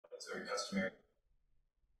very customary.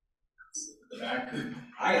 The back,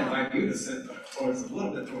 I invite you to sit towards a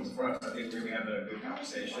little bit towards the front. I think we're going to have a good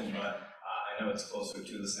conversation, but I know it's closer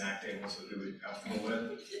to the snack table, so do be comfortable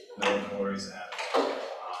with. No worries at all.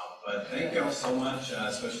 But thank you all so much,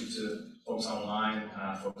 especially to folks online,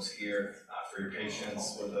 folks here, for your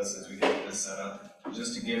patience with us as we get this set up.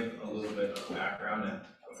 Just to give a little bit of background, and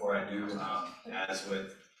before I do, as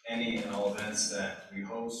with any and all events that we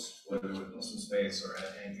host, whether with Muslim Space or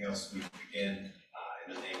anything else, we begin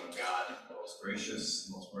in the name of God, the most gracious,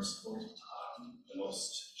 the most merciful, the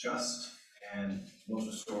most just, and most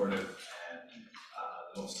restorative, and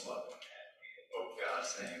the most loving. And we invoke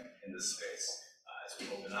God's name in this space as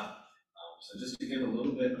we open up. So just to give a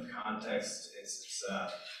little bit of context, it's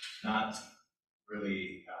not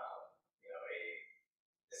really,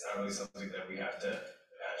 it's not really something that we have to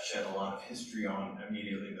shed a lot of history on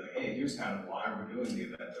immediately. Like, hey, here's kind of why we're doing the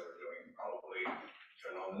event that we're doing. You probably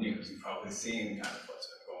turn on the news, you've probably seen kind of what's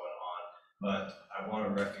been going on. But I want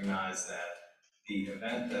to recognize that the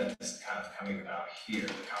event that's kind of coming about here,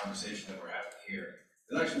 the conversation that we're having here,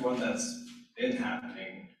 is actually one that's been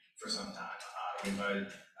happening for some time. We invited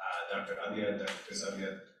Dr. Abbyad, and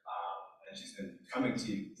she's been coming to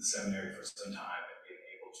the seminary for some time and being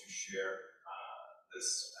able to share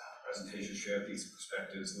this presentation, share these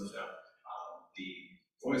perspectives, lift up the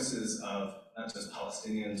voices of not just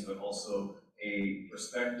Palestinians, but also a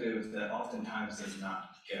perspective that oftentimes does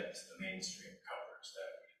not get the mainstream coverage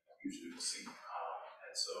that we usually will see.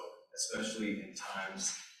 And so, especially in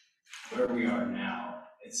times where we are now,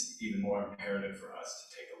 it's even more imperative for us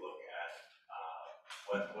to take a look at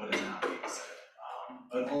what is not being said.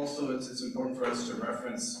 But also, it's important for us to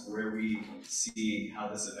reference where we see how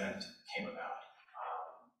this event came about.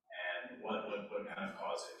 What kind of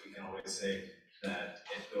caused it. We can always say that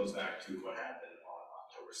it goes back to what happened on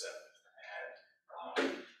October 7th.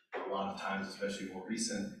 And a lot of times, especially more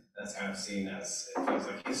recent, that's kind of seen as, it feels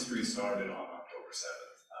like history started on October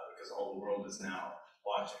 7th, because all the world is now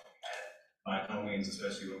watching. And by no means,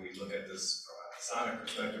 especially when we look at this from a Islamic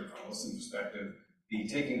perspective, from a Muslim perspective, the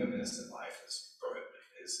taking of innocent life is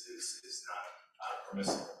prohibited, is not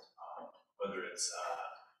permissible. Whether it's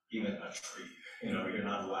even a tree. You're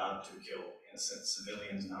not allowed to kill innocent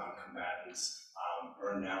civilians, non-combatants,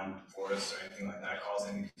 burn down forests or anything like that, cause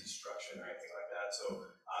any destruction or anything like that. So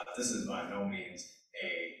this is by no means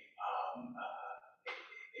a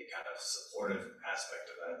kind of supportive aspect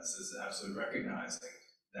of that. This is absolutely recognizing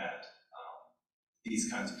that these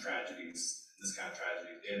kinds of tragedies, this kind of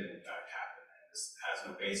tragedy did in fact happen, and this has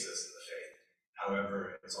no basis in the faith.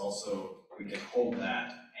 However, it's also, we can hold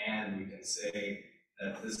that and we can say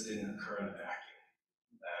that this didn't occur in a vacuum.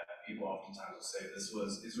 That people oftentimes will say this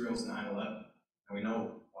was Israel's 9/11, and we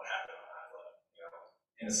know what happened on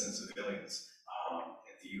 9/11. Innocent civilians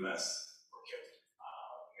in the U.S. were killed.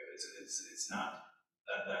 It's not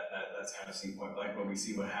that's kind of seen point blank, but we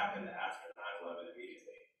see what happened after 9/11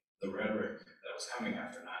 immediately. The rhetoric that was coming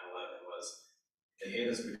after 9/11 was, they hate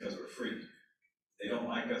us because we're free. They don't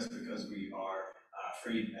like us because we are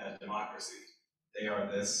free as democracy. They are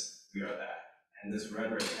this, we are that. And this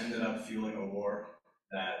rhetoric ended up fueling a war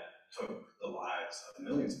that took the lives of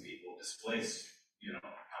millions of people, displaced,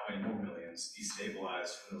 how many more millions,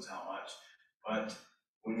 destabilized, who knows how much. But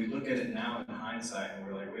when we look at it now in hindsight, and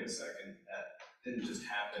we're like, wait a second, that didn't just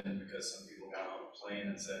happen because some people got on a plane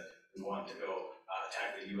and said, we want to go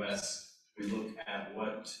attack the U.S. We look at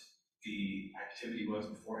what the activity was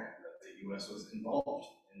beforehand, that the U.S. was involved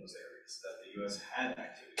in those areas, that the U.S. had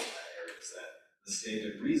activity in that areas, that the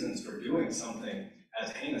stated reasons for doing something as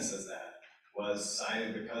heinous as that was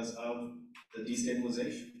cited because of the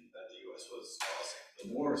destabilization that the U.S. was causing, the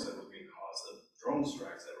wars that were being caused, the drone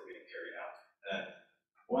strikes that were being carried out, that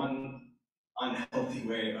one unhealthy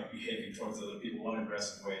way of behaving towards other people, one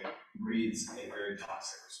aggressive way, breeds a very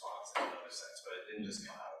toxic response in another sense. But it didn't just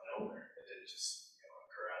come out of nowhere. It didn't just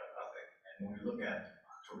occur out of nothing. And when we look at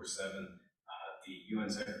October 7th, the UN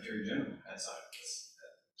Secretary General had cited this,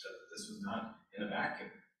 that this was not in a vacuum,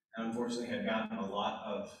 and unfortunately had gotten a lot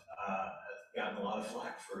of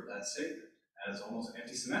flack for that statement as almost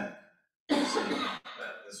anti-Semitic, saying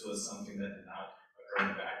that this was something that did not occur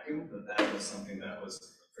in a vacuum, but that was something that was,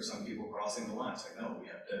 for some people, crossing the line. It's like, no, we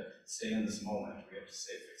have to stay in this moment, we have to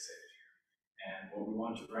stay fixated here. And what we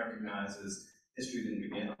want to recognize is history didn't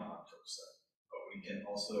begin on October 7th, but we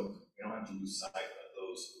don't have to lose sight of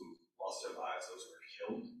those who lost their lives, those who were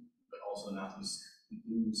killed, but also not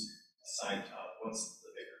lose sight of what's the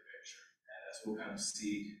bigger picture. And as we'll kind of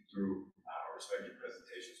see through our respective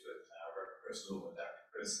presentations with Reverend Crystal and Dr.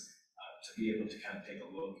 Chris, to be able to kind of take a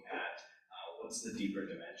look at what's the deeper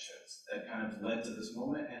dimensions that kind of led to this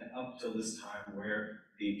moment and up till this time where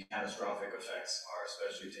the catastrophic effects are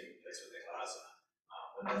especially taking place within Gaza.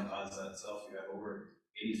 Within Gaza itself, you have over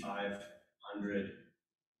 8,500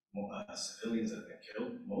 civilians that have been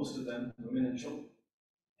killed, most of them women and children.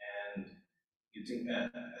 And you think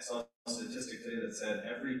that I saw a statistic today that said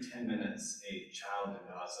every 10 minutes a child in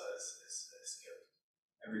Gaza is killed.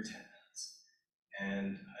 Every 10 minutes.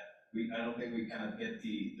 And I don't think we kind of get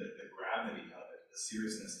the gravity of it, the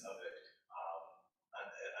seriousness of it,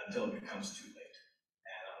 until it becomes too late.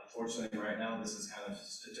 And unfortunately, right now, this is kind of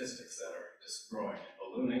statistics that are just growing and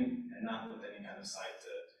ballooning, and not with any kind of sight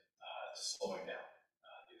to slowing down.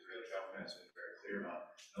 The Israeli government has been very clear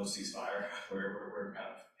about no ceasefire, where we're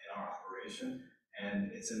kind of in our operation.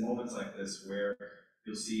 And it's in moments like this where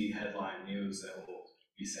you'll see headline news that will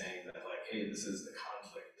be saying that, like, hey, this is the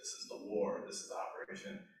conflict, this is the war, this is the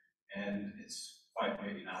operation. And it's quite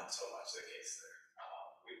maybe not so much the case there.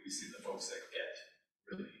 We see the folks that get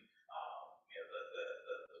really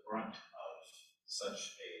the brunt of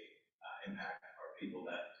such a impact are people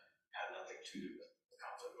that have nothing to do with the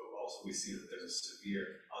conflict. But also we see that there's a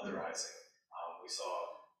severe otherizing. We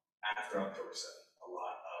saw after October 7th a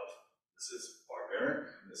lot of this is barbaric,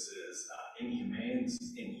 this is inhumane,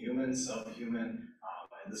 inhuman, subhuman,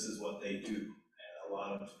 and this is what they do. And a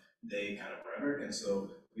lot of they kind of rhetoric, and so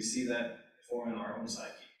we see that form in our own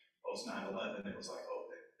psyche. Post 9/11, it was like, oh,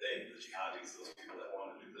 the jihadis, those people that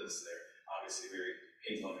want to do this, they're obviously very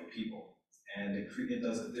hate-loving people. And it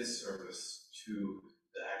does a disservice to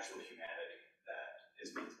the actual humanity that is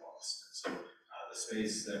being lost. And so the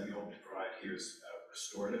space that we hope to provide here is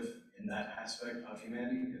restorative in that aspect of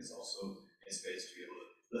humanity. It's also a space to be able to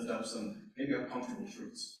lift up some maybe uncomfortable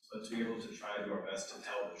truths, but to be able to try to do our best to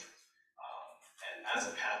tell the truth. And as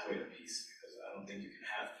a pathway to peace, because I don't think you can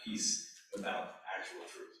have peace without actual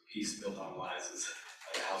truth. Peace built on lies is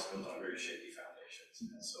like a house built on very shaky foundations.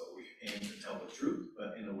 And so we aim to tell the truth,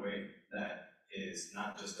 but in a way that is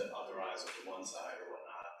not just to otherize or to one side or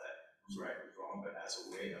whatnot, that who's right or wrong, but as a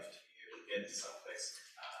way of to be able to get to someplace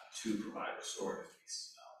to provide restorative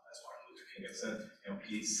peace. As Martin Luther King had said,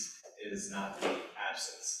 peace is not the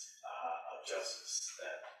absence of justice,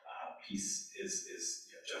 that peace is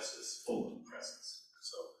justice full of presence.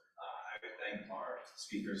 So I would thank our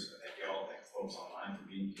speakers, I thank you all, thank folks online for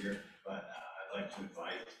being here, but I'd like to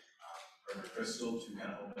invite Reverend Crystal to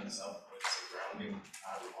kind of open us up with some grounding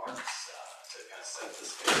remarks to kind of set the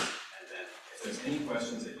stage. And then if there's any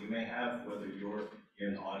questions that you may have, whether you're here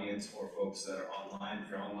in the audience or folks that are online, if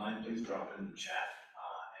you're online, please drop it in the chat.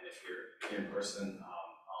 And if you're here in person,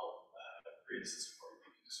 I'll create a system where you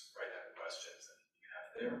can just write down the questions and you can have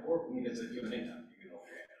it there, or when we get to Q&A time, you can open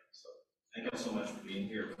your hand up. So thank you all so much for being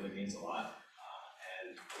here. It really means a lot.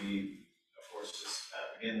 And we, of course, just,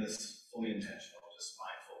 again, this fully intentional, just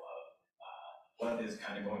mindful of what is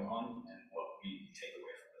kind of going on and what we take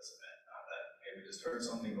away from this event. That maybe we just heard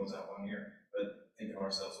something goes out one year, but think of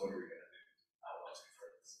ourselves, what are we going to do once we've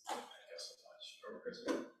heard this? Thank you so much.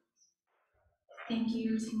 Crystal. Thank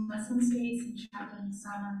you to Muslim Space and Chaplain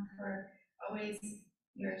Usama for always,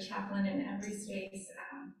 you're a chaplain in every space.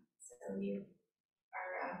 So you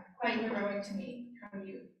are quite heroic to me, how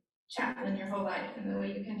you chaplain your whole life and the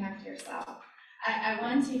way you conduct yourself. I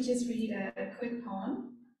want to just read a quick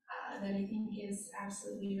poem that I think is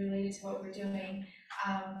absolutely related to what we're doing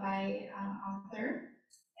by author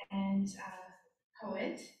and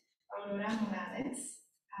poet Aurora Morales,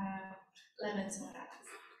 Lemons Morales.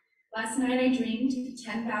 Last night I dreamed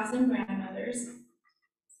 10,000 grandmothers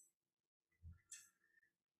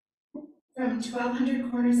from 1,200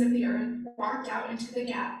 corners of the earth walked out into the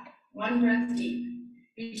gap, one breath deep,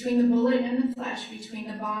 between the bullet and the flesh, between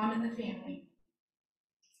the bomb and the family.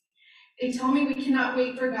 They tell me we cannot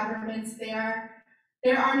wait for governments. There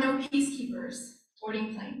are no peacekeepers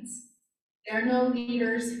boarding planes. There are no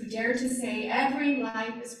leaders who dare to say every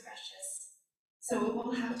life is precious, so it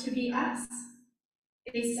will have to be us.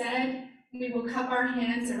 They said we will cup our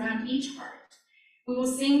hands around each heart. We will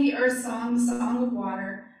sing the earth song, the song of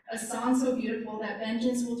water, a song so beautiful that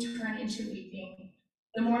vengeance will turn into weeping.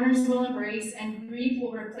 The mourners will embrace, and grief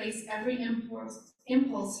will replace every impulse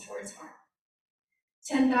towards harm.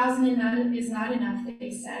 10,000 is not enough, they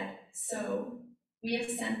said, so we have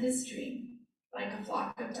sent this dream, like a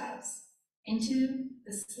flock of doves, into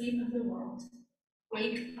the sleep of the world.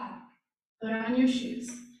 Wake up, put on your shoes.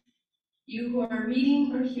 You who are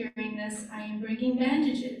reading or hearing this, I am bringing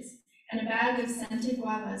bandages and a bag of scented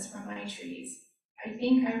guavas from my trees. I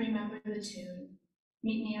think I remember the tune.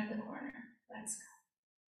 Meet me at the corner. Let's go.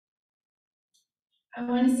 I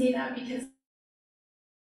want to say that because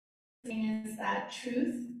is that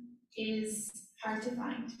truth is hard to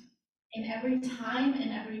find in every time, in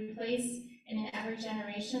every place, and in every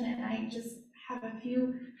generation. And I just have a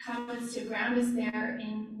few comments to ground us there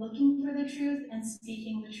in looking for the truth and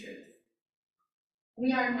speaking the truth.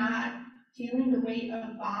 We are not feeling the weight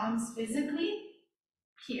of bombs physically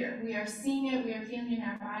here. We are seeing it, we are feeling it in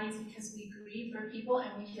our bodies because we grieve for people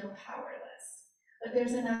and we feel powerless. But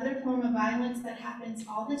there's another form of violence that happens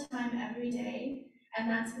all the time, every day, and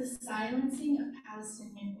that's the silencing of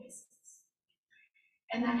Palestinian voices.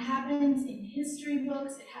 And that happens in history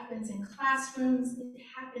books, it happens in classrooms, it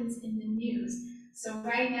happens in the news. So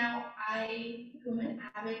right now, I, who am an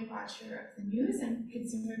avid watcher of the news and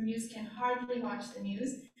consumer news, can hardly watch the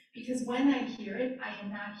news because when I hear it, I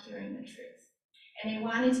am not hearing the truth. And I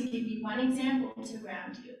wanted to give you one example to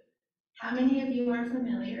ground you. How many of you are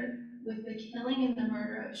familiar with the killing and the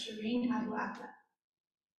murder of Shireen Abu Akleh?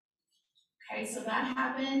 Okay, so that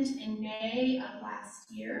happened in May of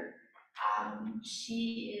last year.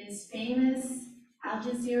 She is famous Al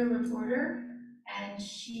Jazeera reporter, and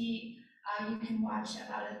she, you can watch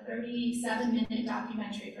about a 37-minute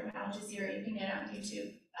documentary from Al Jazeera. You can get it on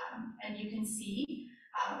YouTube, and you can see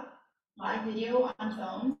live video on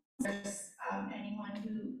phones. There's anyone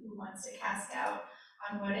who wants to cast doubt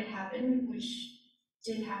on what had happened, which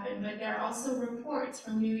did happen, but there are also reports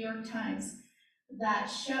from New York Times that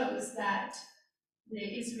shows that the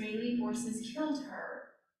Israeli forces killed her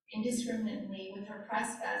indiscriminately with her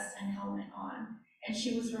press vest and helmet on. And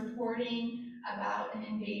she was reporting about an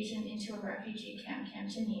invasion into a refugee camp, Camp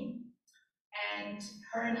Jenin. And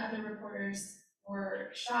her and other reporters were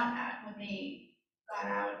shot at when they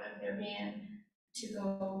got out of their van to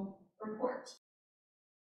go report.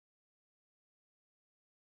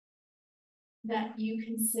 That you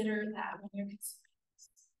consider that when you're considering.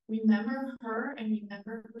 Remember her and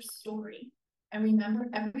remember her story. And remember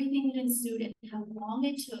everything that ensued and how long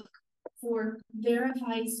it took for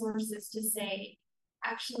verified sources to say,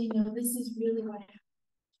 actually, no, this is really what happened.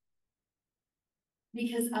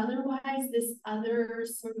 Because otherwise, this other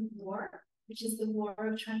sort of war, which is the war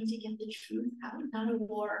of trying to get the truth out, not a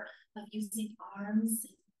war of using arms,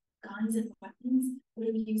 and guns, and weapons, but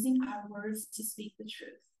of using our words to speak the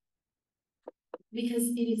truth. Because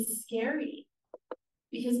it is scary.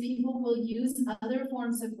 Because people will use other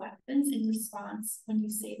forms of weapons in response when you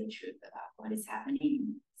say the truth about what is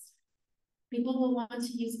happening. People will want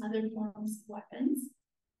to use other forms of weapons,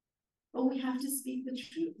 but we have to speak the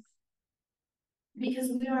truth. Because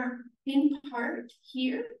we are in part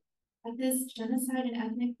here at this genocide and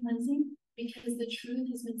ethnic cleansing because the truth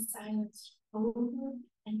has been silenced over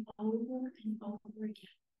and over and over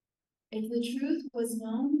again. If the truth was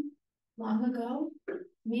known long ago,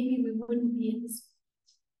 maybe we wouldn't be in this.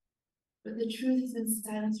 But the truth has been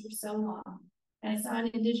silenced for so long. And I saw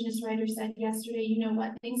an Indigenous writer said yesterday, you know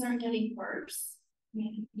what, things aren't getting worse. I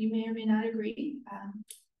mean, you may or may not agree.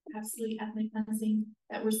 Absolutely ethnic cleansing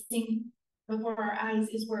that we're seeing before our eyes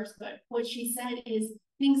is worse. But what she said is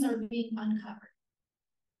things are being uncovered.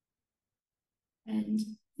 And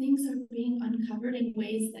things are being uncovered in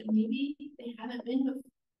ways that maybe they haven't been before.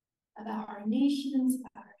 About our nations,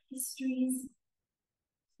 about our histories.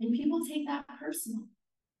 And people take that personal.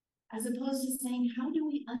 As opposed to saying, how do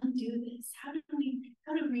we undo this? How do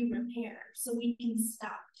we repair so we can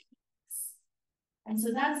stop doing this? And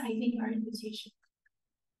so that's, I think, our invitation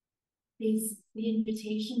is the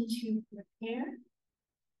invitation to repair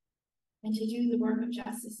and to do the work of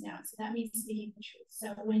justice now. So that means speaking the truth.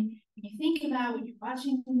 So when you think about when you're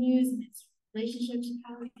watching the news and its relationship to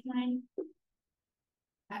Palestine,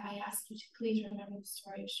 I ask you to please remember the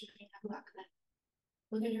story of Shireen Abu Akleh.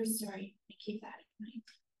 Look at her story and keep that in mind.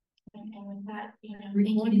 And with that, thank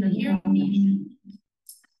you for hearing me.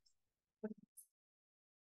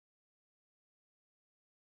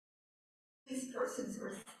 These persons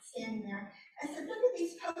were standing there. I said, look at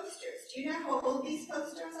these posters. Do you know how old these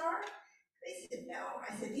posters are? They said, no.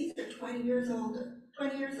 I said, these are 20 years old.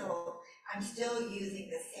 20 years old. I'm still using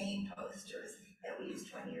the same posters that we used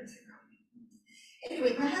 20 years ago.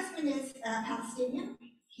 Anyway, my husband is Palestinian.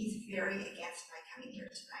 He's very against my coming here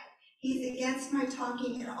tonight. He's against my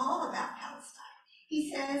talking at all about Palestine.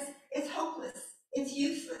 He says it's hopeless, it's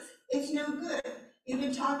useless, it's no good. You've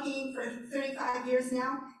been talking for 35 years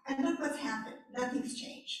now, and look what's happened. Nothing's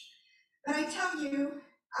changed. But I tell you,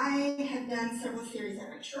 I have done several series at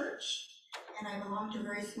my church, and I belong to a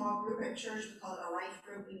very small group at church. We call it a life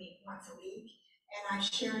group. We meet once a week, and I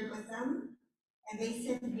shared with them, and they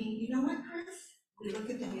said to me, you know what, Chris? We look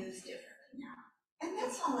at the news differently now. And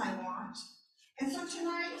that's all I want. And so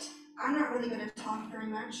tonight, I'm not really going to talk very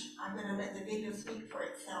much. I'm going to let the video speak for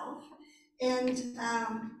itself. And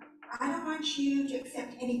I don't want you to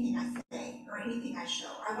accept anything I say or anything I show.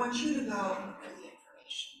 I want you to go and look for the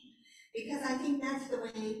information. Because I think that's the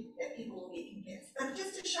way that people will be convinced. But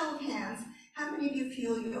just a show of hands, how many of you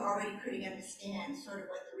feel you already pretty understand sort of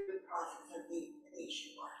what the root causes of the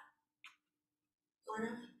issue are? Sort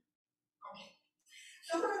of? Okay.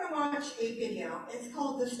 So we're going to watch a video. It's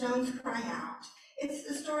called The Stones Cry Out. It's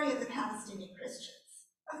the story of the Palestinian Christians.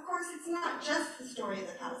 Of course, it's not just the story of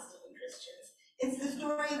the Palestinian Christians. It's the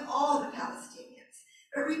story of all the Palestinians.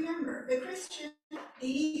 But remember, the Christians,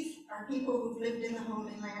 these are people who've lived in the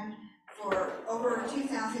Holy Land for over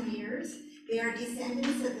 2,000 years. They are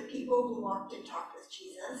descendants of the people who walked and talked with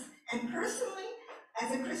Jesus. And personally,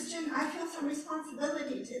 as a Christian, I feel some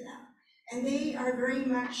responsibility to them. And they are very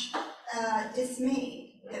much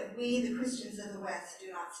dismayed that we, the Christians of the West, do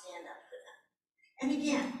not stand up for them. And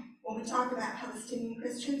again, when we talk about Palestinian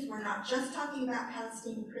Christians, we're not just talking about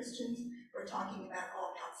Palestinian Christians, we're talking about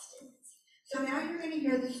all Palestinians. So now you're going to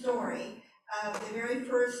hear the story of the very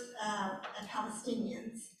first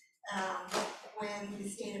Palestinians when the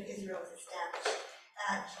state of Israel was established.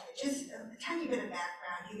 Just a tiny bit of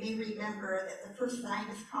background. You may remember that the first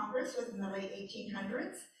Zionist Congress was in the late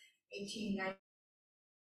 1800s, 1890.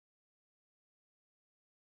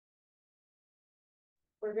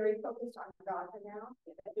 We're very focused on Gaza now,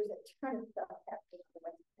 but there's a ton of stuff happening on the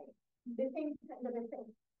West Bank. The same kind of a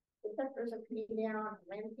thing. The settlers are coming down,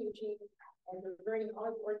 rampaging, and they're burning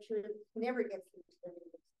olive orchards, never gets into the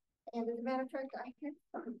news. And as a matter of fact, I had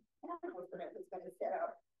some animals that I was going to set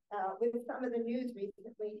up with some of the news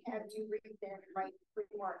recently, have you read them, write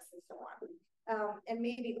remarks, and so on. And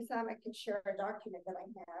maybe Usama can share a document that I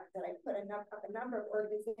have that I put up a number of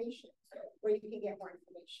organizations where you can get more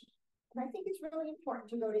information. And I think it's really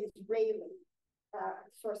important to go to Israeli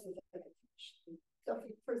sources of information. So,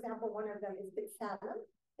 for example, one of them is B'Tselem.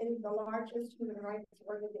 It is the largest human rights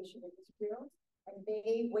organization in Israel, and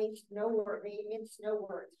they waste no word, they mince no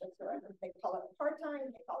words whatsoever. They call it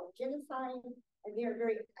apartheid, they call it genocide, and they are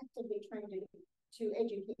very actively trying to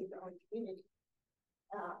educate their own community.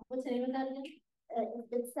 What's the name of that again?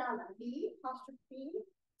 B'Tselem, B''T''Selem,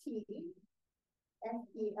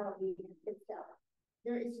 B'Tselem.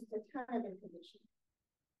 There is just a ton of information.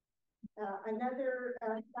 Another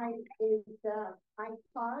site is IPAHD,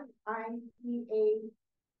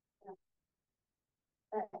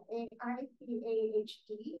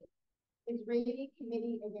 Israeli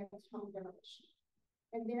Committee Against Home Demolition.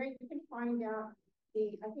 And there you can find out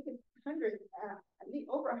I think it's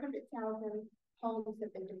over 100,000 homes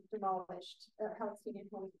have been demolished, Palestinian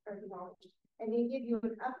homes are demolished. And they give you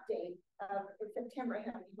an update of in September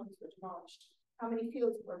how many homes were demolished, how many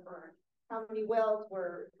fields were burned, how many wells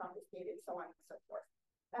were confiscated, so on and so forth.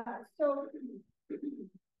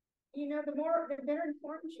 You know, the better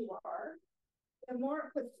informed you are, the more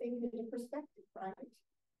it puts things into perspective, right?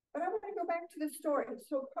 But I want to go back to the story.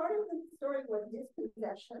 So part of the story was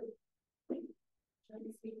dispossession. Should I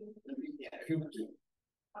be speaking? Yeah.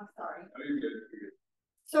 I'm sorry. Oh, you're good. You're good.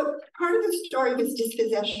 So part of the story was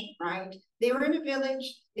dispossession, right? They were in a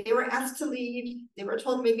village, they were asked to leave, they were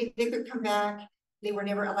told maybe they could come back, they were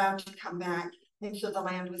never allowed to come back, and so the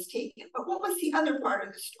land was taken. But what was the other part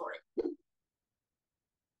of the story?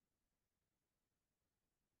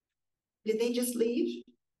 Did they just leave?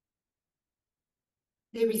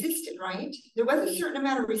 They resisted, right? There was a certain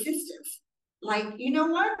amount of resistance. Like, you know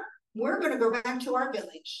what? We're going to go back to our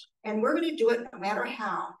village, and we're going to do it no matter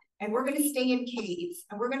how. And we're going to stay in caves,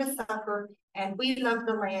 and we're going to suffer, and we love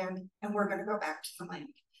the land, and we're going to go back to the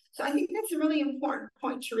land. So I think that's a really important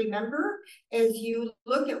point to remember as you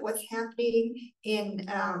look at what's happening in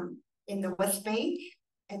the West Bank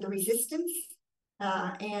and the resistance.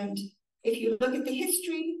 And if you look at the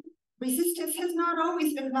history, resistance has not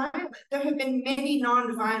always been violent. There have been many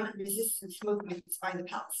non-violent resistance movements by the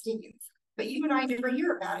Palestinians, but you and I never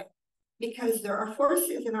hear about it because there are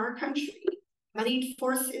forces in our country, moneyed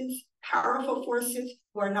forces, powerful forces,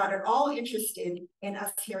 who are not at all interested in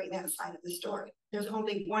us hearing that side of the story. There's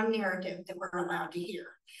only one narrative that we're allowed to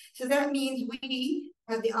hear. So that means we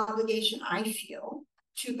have the obligation, I feel,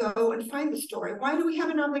 to go and find the story. Why do we have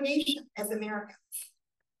an obligation as Americans?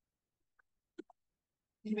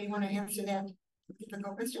 Anybody want to answer that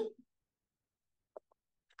difficult question?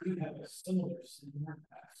 We have a similar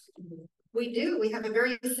past. We do. We have a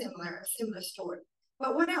very similar story.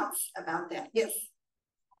 But what else about that? Yes.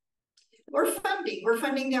 We're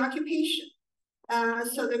funding the occupation.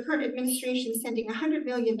 So the current administration is sending $100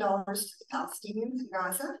 million to the Palestinians in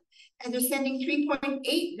Gaza, and they're sending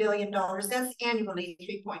 $3.8 billion, that's annually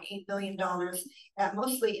 $3.8 billion,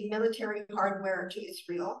 mostly in military hardware to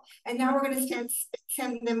Israel. And now we're going to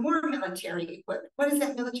send them more military equipment. What is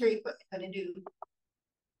that military equipment going to do?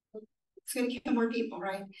 It's going to kill more people,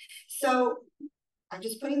 right? So I'm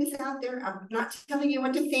just putting this out there. I'm not telling you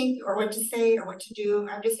what to think or what to say or what to do.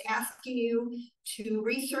 I'm just asking you to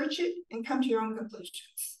research it and come to your own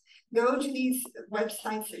conclusions. Go to these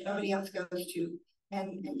websites that nobody else goes to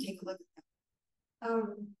and take a look at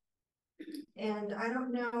them. And I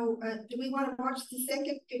don't know, do we want to watch the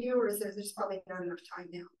second video, or is there's probably not enough time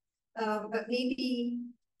now? But maybe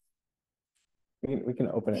we can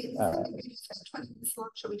open it. the second video is just 20 minutes long.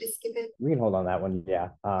 Shall we just skip it? We can hold on that one.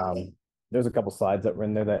 Yeah. Okay. There's a couple slides that were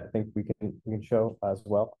in there that I think we can show as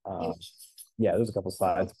well. Yeah, there's a couple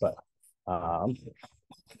slides, but no,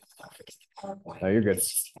 you're good.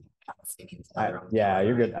 Yeah,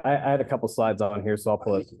 you're good. I had a couple slides on here, so I'll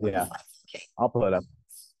pull it. Yeah, I'll pull it up.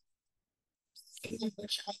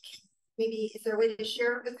 Maybe is there a way to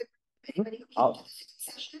share it with anybody who came to the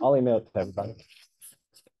session? I'll email it to everybody.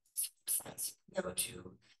 Go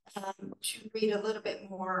to read a little bit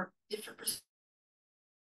more different perspectives.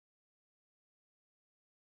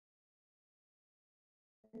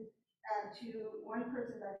 To one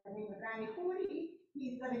person by the name of Rani Houri.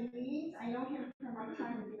 He's Lebanese. I know him from my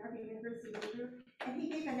time in the University of Beirut, and he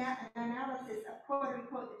gave an analysis of quote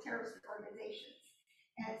unquote the terrorist organizations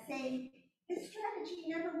and saying this strategy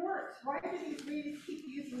never works. Why do these leaders keep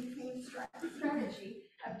using the same strategy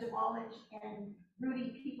of demolish and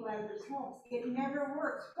rooting people out of their homes? It never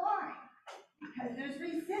works. Why? Because there's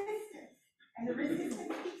resistance, and the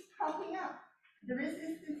resistance keeps popping up. The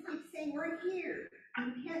resistance keeps saying, we're here,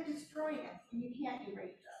 and you can't destroy us, and you can't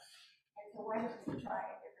erase us. And so why don't we try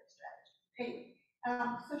a different strategy? Anyway,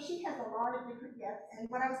 so she has a lot of different gifts, and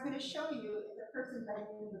what I was going to show you is a person by the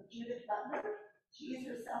name of Judith Butler. She is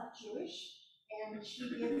herself Jewish, and she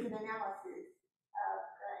gives an analysis of,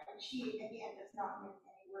 and she, again, does not miss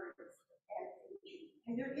any words as a Jew.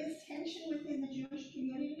 And there is tension within the Jewish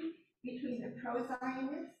community between the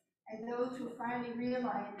pro-Zionists and those who finally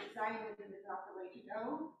realize that Zionism is not the way to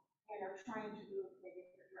go and are trying to move in a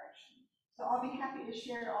different direction. So I'll be happy to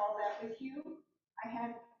share all that with you. I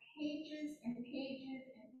have pages and pages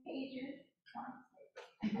and pages.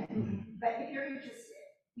 But if you're interested,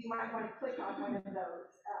 you might want to click on one of those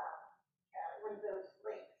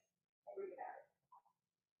links and read about it.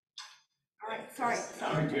 All right, sorry.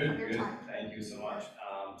 Good. Thank you so much.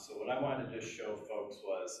 So what I wanted to just show folks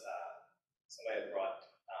was somebody had brought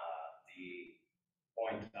the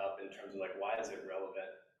point up in terms of like, why is it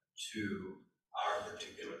relevant to our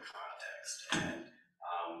particular context? And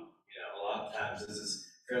a lot of times this is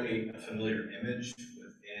fairly a familiar image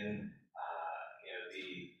within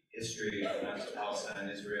the history of not just Palestine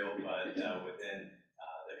and Israel, but within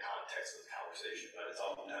the context of the conversation. But it's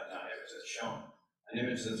oftentimes not an image that's shown. An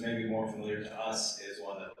image that's maybe more familiar to us is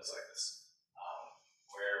one that looks like this,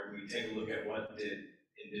 where we take a look at what did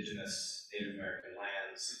indigenous Native American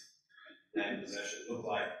land possession look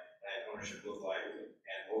like, land ownership look like,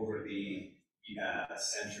 and over the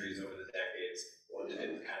centuries, over the decades, what did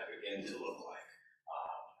it kind of begin to look like?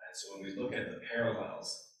 And so when we look at the parallels,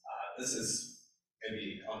 this is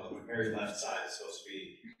maybe on the very left side, it's supposed to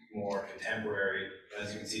be more contemporary.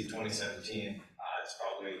 As you can see, 2017, it's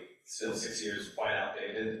probably still 6 years quite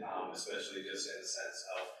outdated, especially just in the sense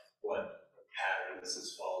of what pattern this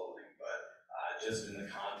is following. But just in the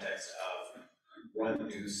context of what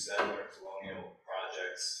do settler colonial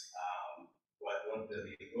projects, what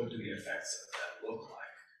do the effects of that look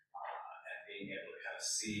like, and being able to kind of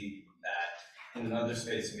see that in another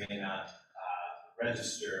space may not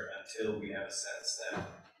register until we have a sense that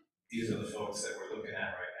these are the folks that we're looking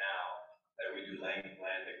at right now that we do land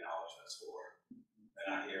acknowledgements for.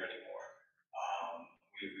 They're not here anymore.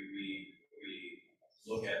 We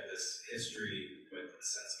look at this history with a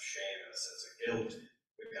sense of shame and a sense of guilt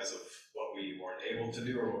because of what we weren't able to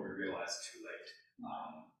do or what we realized too late.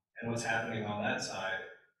 And what's happening on that side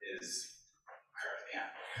is currently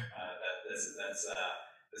happening.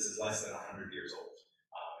 This is less than 100 years old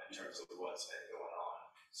in terms of what's been going on.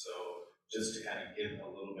 So just to kind of give a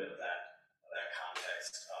little bit of that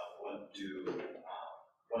context of what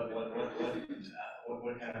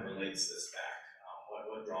kind of relates this back,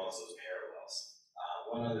 what draws those parallels.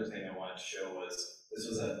 One other thing I wanted to show was this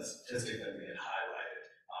was a statistic that we had highlighted.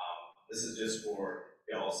 This is just for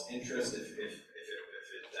y'all's interest if you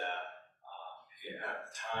have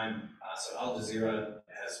the time. So Al Jazeera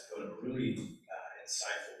has put a really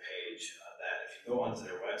insightful page that if you go onto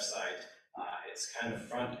their website, it's kind of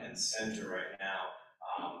front and center right now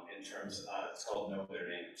in terms of, it's called Know Their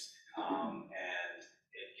Names. And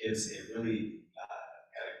it gives a really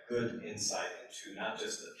kind of good insight into not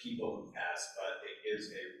just the people of the past, but it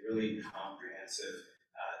gives a really comprehensive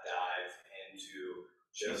dive into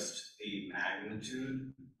just the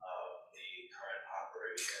magnitude of the current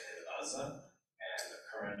operation in Gaza and the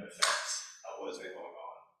current effects of what's been going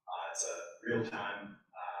on. It's a real-time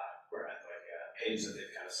page that they've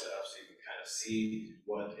kind of set up so you can kind of see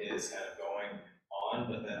what is kind of going on,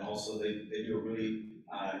 but then also they do a really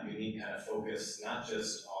unique kind of focus, not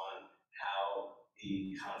just on how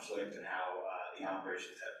the conflict and how the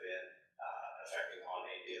operations have been affecting on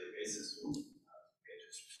a daily basis.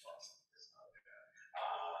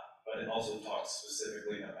 But it also talks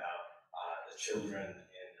specifically about the children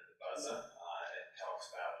in Gaza. It talks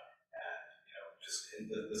about just in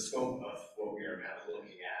the scope of what we are kind of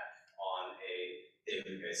looking at on a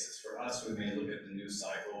daily basis. For us, we may look at the news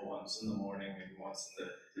cycle once in the morning, maybe once in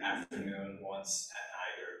the afternoon, once at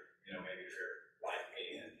night, or maybe if you're like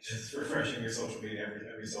me and just refreshing your social media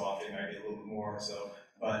every so often, maybe a little bit more. So,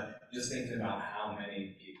 but just thinking about how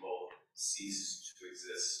many people cease to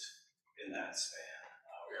exist in that span.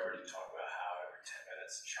 We already talked about how every 10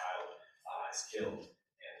 minutes a child is killed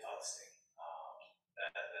in Palestine.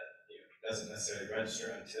 That doesn't necessarily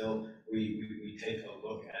register until we take a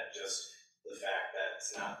look at just the fact that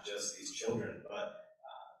it's not just these children, but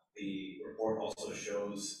the report also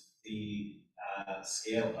shows the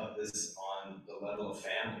scale of this on the level of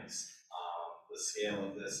families, the scale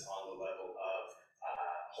of this on the level of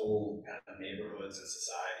whole kind of neighborhoods and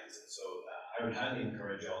societies. And so I would highly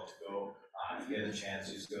encourage y'all to go, if you get a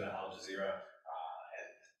chance, just go to Al Jazeera, and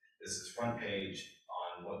this is front page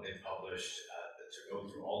on what they've published to go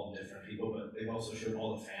through all the different people, but they've also showed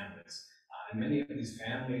all the families. And many of these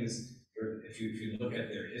families, if you look at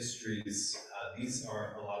their histories, these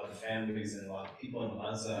are a lot of the families and a lot of people in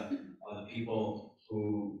Gaza, a lot of people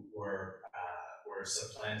who were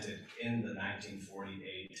supplanted in the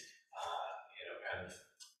 1948 kind of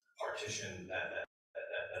partition,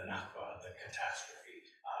 the Nakba, the catastrophe,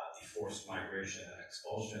 the forced migration and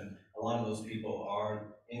expulsion. A lot of those people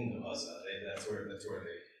are in Gaza. That's where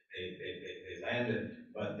they landed,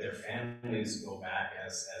 but their families go back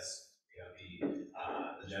as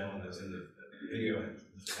the gentleman that was in the video had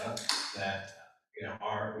lifted up, that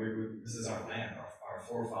this is our land. Our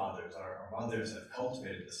forefathers, our mothers have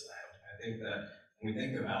cultivated this land. I think that when we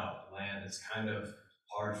think about land, it's kind of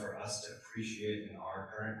hard for us to appreciate in our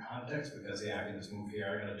current context, because I can just move here,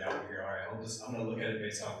 I got a job here, all right, I'm gonna look at it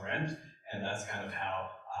based on rent, and that's kind of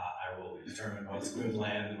how I will determine what's good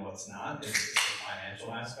land and what's not. It's the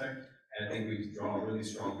financial aspect. And I think we draw a really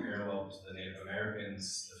strong parallel to the Native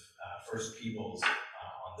Americans, the first peoples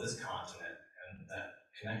on this continent, and that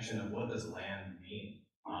connection of what does land mean,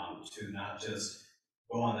 to not just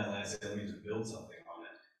go on that land and say, let me just build something on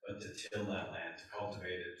it, but to till that land, to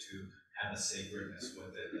cultivate it, to have a sacredness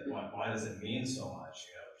with it. Why does it mean so much,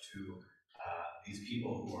 to these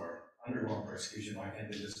people who are undergoing persecution? Why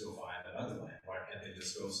can't they just go find another land? Why can't they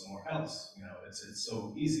just go somewhere else? It's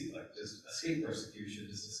so easy, like just escape persecution,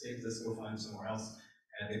 just escape this, go find somewhere else.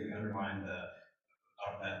 And I think we undermine that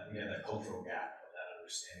cultural gap of that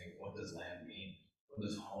understanding. What does land mean? What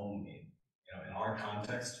does home mean? In our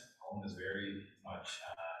context, home is very much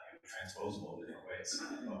transposable in different ways.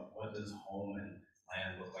 But what does home and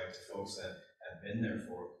land look like to folks that have been there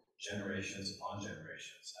for generations upon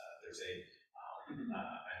generations?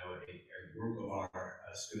 I know a group of our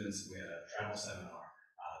students, we had a travel seminar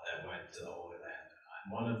that went to the Holy Land.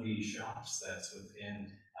 And one of the shops that's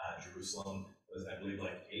within Jerusalem was, I believe,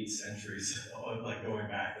 like 8 centuries, like going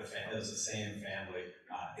back. It was the same family.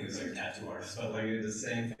 It was like a tattoo artist, but like it was the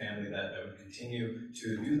same family that would continue to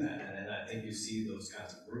do that. And then I think you see those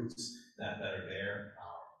kinds of roots that are there,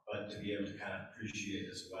 but to be able to kind of appreciate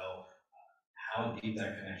as well how deep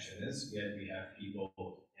that connection is. Yet we have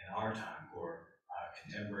people in our time who are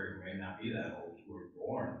contemporary, who may not be that old, who were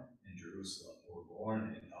born in Jerusalem, who were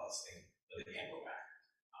born in Palestine, but they can't go back.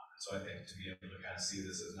 So I think to be able to kind of see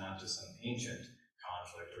this as not just an ancient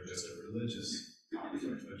conflict or just a religious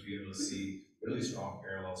conflict, but to be able to see really strong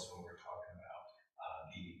parallels to what we're talking about,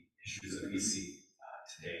 the issues that we see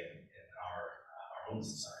today in our own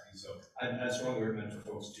society. So I strongly recommend for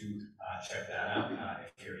folks to check that out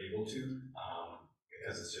if you're able to,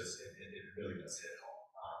 because it really does hit home.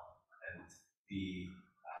 And the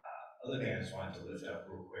other thing I just wanted to lift up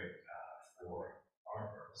real quick for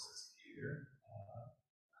our purposes here.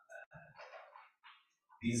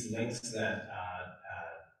 These links that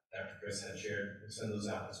Dr. Chris had shared, we'll send those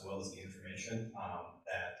out, as well as the information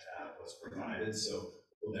that was provided. So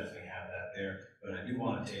we'll definitely have that there. But I do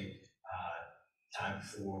want to take time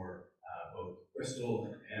for both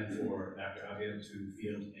Crystal and for Dr. Abbyad to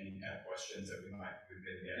field any kind of questions that we've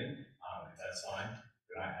been getting. If that's fine,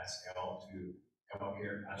 could I ask y'all to come up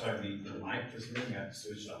here? I'm sorry, the mic for this meeting, I have to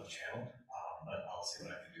switch on the channel, but I'll see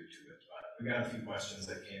what I can do to it. But we got a few questions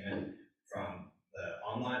that came in from the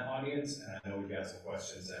online audience, and I know we've got some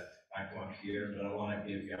questions that might come up here, but I want to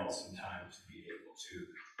give y'all some time to be able to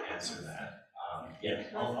answer that. Yeah,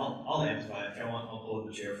 I'll amplify it. If y'all want, I'll pull up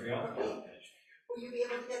the chair for y'all. Will you be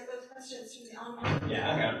able to get those questions from the online?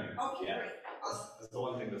 Yeah, I got it. Okay, Yeah. great. Awesome. That's the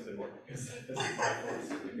one thing that's been working. This is my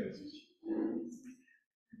voice.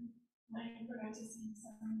 I forgot to sing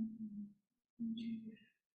some.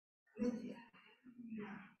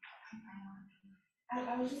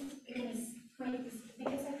 I was just gonna point this,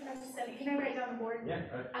 because I forgot to set it, can I write down the board? Yeah,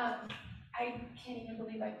 right. I can't even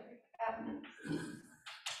believe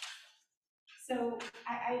so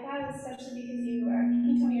I thought it was especially because you are, can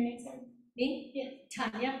you tell me your name, sir? Me? Yeah.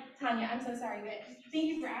 Tanya, I'm so sorry, but thank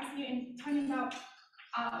you for asking and talking about,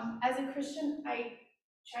 as a Christian, I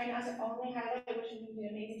try not to only highlight, which you do an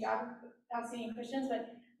amazing job of Palestinian Christians,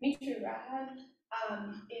 but Mitri Rahab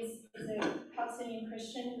is a Palestinian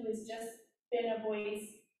Christian who has just been a voice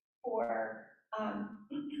for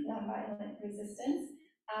nonviolent resistance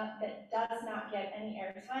that does not get any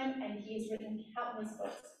airtime, and he has written countless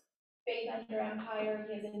books. Faith Under Empire,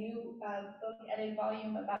 he has a new book, edited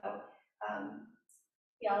volume about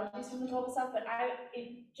theologies from the global south, but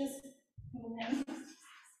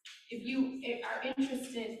if you are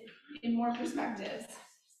interested in more perspectives,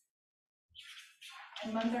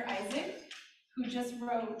 and Mother Isaac, who just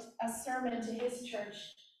wrote a sermon to his church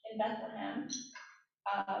in Bethlehem,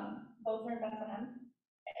 both are in Bethlehem,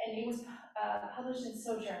 and it was published in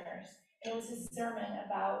Sojourners. It was his sermon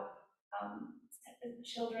about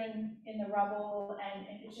children in the rubble, and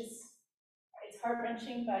it's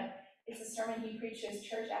heart-wrenching, but it's a sermon he preached to his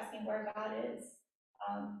church asking where God is,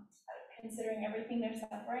 considering everything they're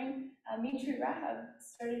suffering. Mitri Rahab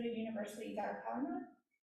started a university, Dar Karma,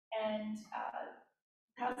 and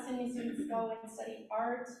Palestinian students go and study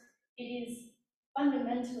art. It is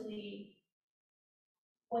fundamentally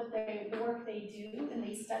the work they do, and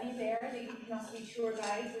they study there. They can also be tour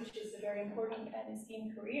guides, which is a very important and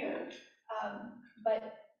esteemed career. But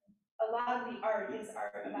a lot of the art is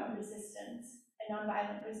art about resistance and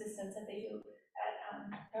nonviolent resistance that they do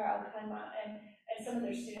at Dar al-Khaimah, and some of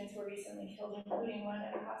their students were recently killed, including one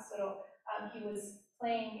at a hospital. He was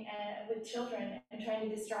playing with children and trying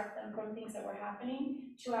to distract them from things that were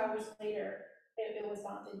happening. 2 hours later, it was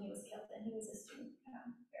bombed and he was killed, and he was a student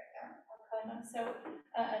there at al-Khaimah. So,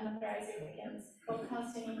 Mother Isaac against both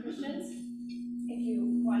Palestinian Christians. If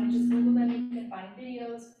you want to just Google them, you can find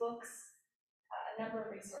videos, books, a number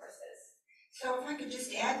of resources. So if I could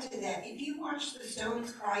just add to that, if you watch the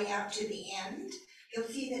Stones cry out to the end, you'll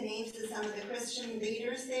see the names of some of the Christian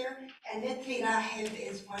leaders there, and Mitri Rahab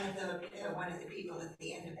is one of the people at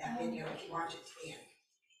the end of that video, if you watch it to the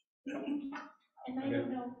end. And I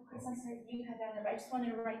don't know, Chris, I'm sorry, you had that, but I just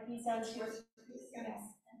wanted to write these down too. Yes,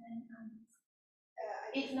 and then,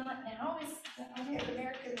 if not now, is the other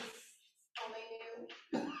Americans Only new.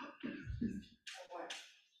 What?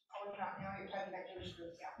 Oh, not now, you're talking about Jewish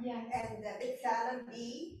groups, yeah. yeah. And the B'Tselem,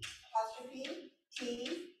 B''T''Selem.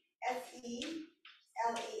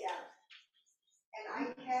 And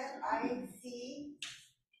ICAHD,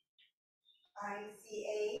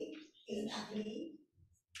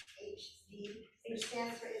 which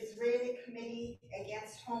stands for Israeli Committee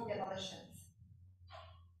Against Home Demolitions.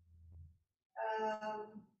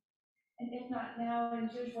 And if not now,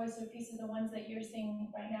 and Jewish Voice of Peace are the ones that you're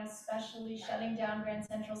seeing right now, especially shutting down Grand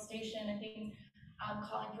Central Station and being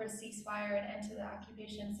calling for a ceasefire and end to the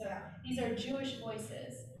occupation. So these are Jewish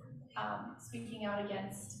voices speaking out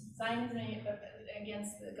against Zionism,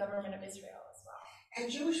 against the government of Israel as well. And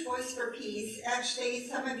Jewish Voice for Peace, actually,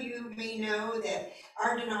 some of you may know that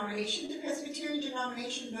our denomination, the Presbyterian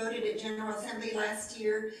denomination, voted at General Assembly last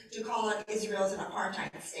year to call out Israel as an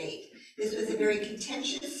apartheid state. This was a very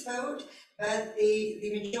contentious vote, but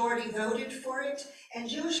the majority voted for it. And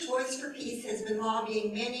Jewish Voice for Peace has been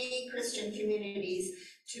lobbying many Christian communities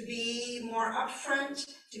to be more upfront,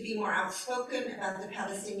 to be more outspoken about the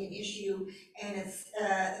Palestinian issue. And it's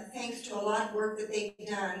thanks to a lot of work that they've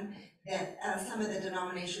done that some of the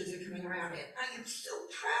denominations are coming around it. I am so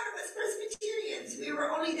proud of us Presbyterians. We were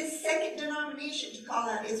only the second denomination to call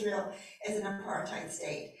out Israel as an apartheid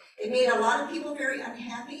state. It made a lot of people very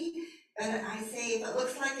unhappy, but I say if it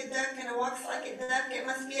looks like a duck and it walks like a duck, it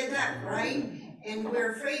must be a duck, right? And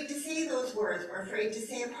we're afraid to say those words. We're afraid to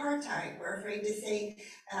say apartheid. We're afraid to say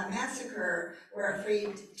massacre. We're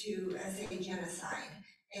afraid to say genocide.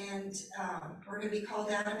 And we're going to be called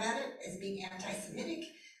out about it as being anti-Semitic.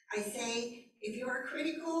 I say, if you are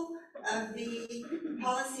critical of the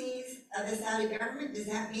policies of the Saudi government, does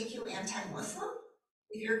that make you anti-Muslim?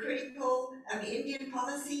 If you're critical of Indian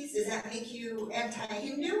policies, does that make you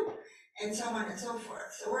anti-Hindu? And so on and so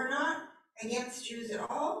forth. So we're not against Jews at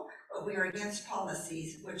all, but we are against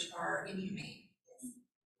policies which are inhumane.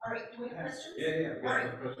 All right, do we have questions? Yeah, we All have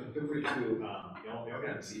right. a question. Feel free to, y'all can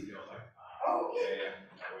have a seat if y'all like. Oh, okay.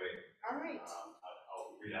 That way, All right.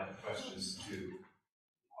 I'll read out the questions to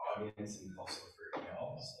the audience and also for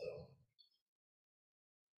y'all, so.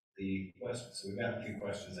 The questions, so we've got a few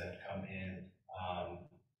questions that have come in.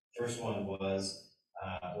 First one was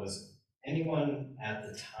anyone at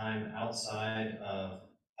the time outside of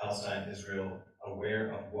Palestine, Israel,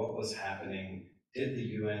 aware of what was happening? Did the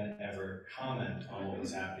UN ever comment on what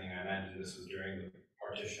was happening? I imagine this was during the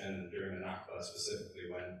partition, during the Nakba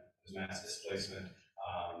specifically, when there was mass displacement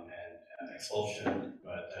and expulsion.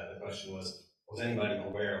 But the question was anybody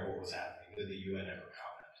aware of what was happening? Did the UN ever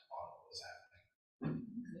comment on what was happening?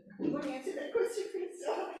 You want to answer that question,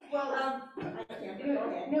 Krista? Well, I can't, go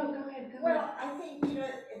ahead. No, go ahead. Well, I think,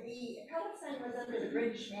 the Palestine was under the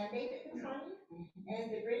British mandate at the time,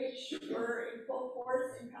 and the British were in full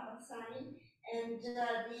force in Palestine, and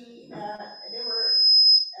there were,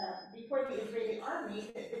 before the Israeli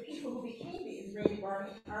army, the people who became the Israeli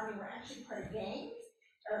army were actually part of gangs,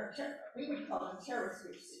 or we would call them terrorist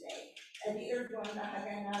groups today, the Irgun, the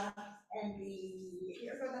Haganah, and the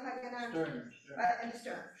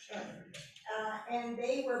Stern. And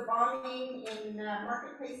they were bombing in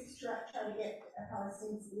marketplaces to try to get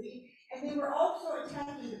Palestinians to leave. And they were also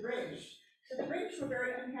attacking the British. So the British were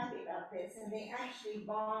very unhappy about this, and they actually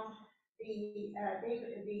bombed the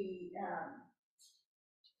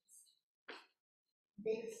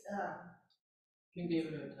King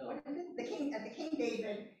David Hotel. what is it? The King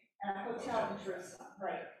David Hotel in Jerusalem,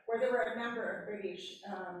 right, where there were a number of British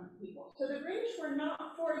people. So the British were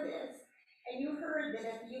not for this. And you heard that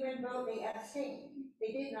at the UN vote, they abstained.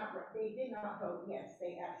 They did not vote yes,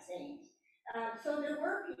 they abstained. So there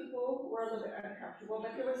were people who were a little bit uncomfortable,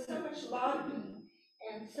 but there was so much lobbying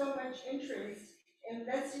and so much interest, and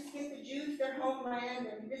let's just get the Jews their homeland,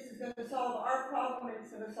 and this is going to solve our problem, and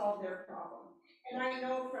it's going to solve their problem. And I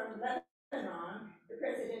know from Lebanon, the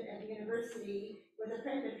president of the university was a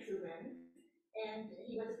friend of Truman, and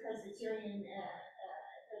he was a Presbyterian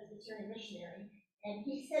missionary. And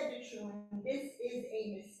he said to Truman, this is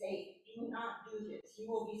a mistake. Do not do this. You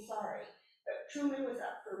will be sorry. But Truman was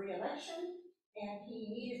up for re-election, and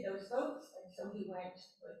he needed those votes, and so he went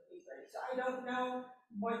with Israel. So I don't know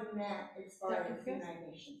more than that as far as the United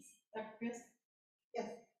Nations. Dr. Chris? Yes.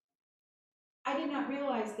 I did not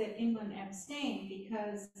realize that England abstained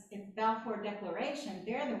because in the Balfour Declaration,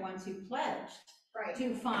 they're the ones who pledged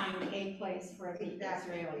to find a place for the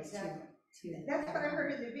Israelis to. That's what I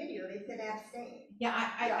heard in the video. They said abstain. Yeah,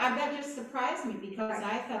 that just surprised me because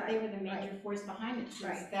I thought they were the major force behind it,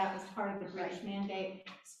 since that was part of the British mandate,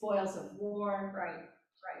 spoils of war,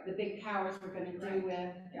 the big powers were going to do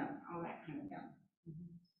with, and all that kind of stuff.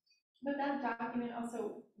 But that document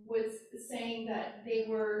also was saying that they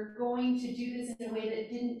were going to do this in a way that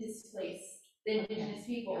didn't displace the indigenous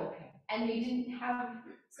people. And they didn't have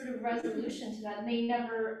sort of resolution to that. And they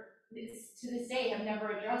never, to this day, have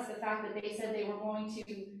never addressed the fact that they said they were going to,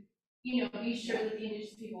 be sure that the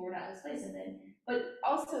indigenous people were not displaced. And then, but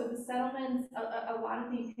also the settlements, a lot of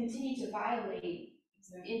things continue to violate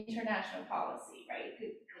international policy, right?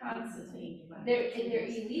 Constantly. They're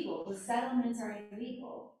illegal. The settlements are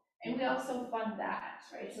illegal. And we also fund that,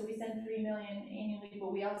 right? So we send $3 million annually,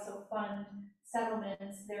 but we also fund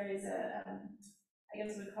settlements. There is I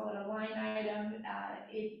guess we call it a line item.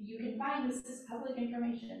 You can find this is public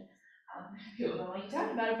information. People don't like to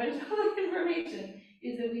talk about it, but it's public information.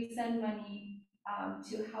 Is that we send money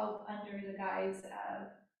to help under the guise of,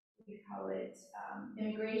 we call it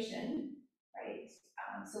immigration, right?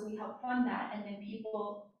 So we help fund that, and then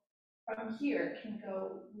people from here can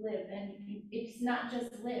go live, and it's not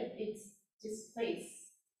just live, it's displace.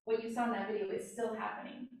 What you saw in that video is still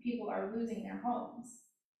happening. People are losing their homes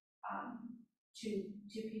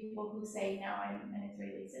to people who say, now I'm an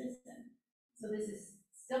Israeli citizen. So this is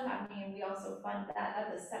still happening, and we also fund that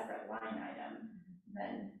as a separate line item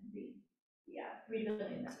than the $3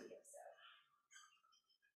 billion that we give.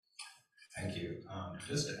 Thank you.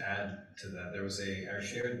 Just to add to that, I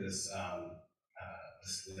shared this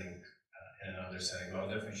this link in another setting, but I'll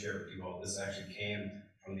definitely share it with you all. This actually came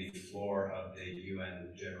from the floor of the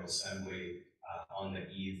UN General Assembly on the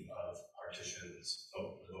eve of partition's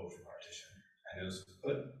vote, the vote for partition. And it was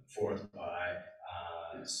put forth by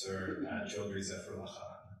Sir Chaudhry Zafrullah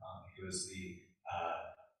Khan. He was he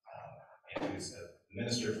was a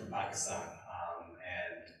minister from Pakistan,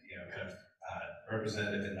 and kind of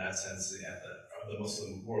representative in that sense of the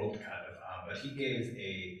Muslim world, kind of. But he gave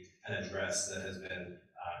an address that has been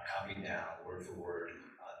copied down word for word,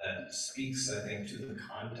 that speaks, I think, to the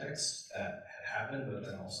context that had happened, but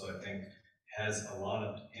then also, I think, has a lot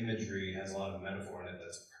of imagery, has a lot of metaphor in it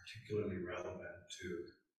that's particularly relevant to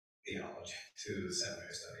theology, to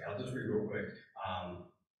seminary study. I'll just read real quick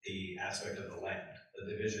the aspect of the land,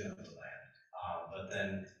 the division of the land, but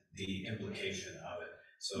then the implication of it.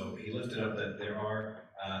 So he lifted up that there are,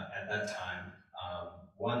 at that time,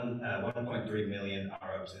 1.3 million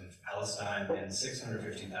Arabs in Palestine and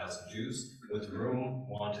 650,000 Jews, with room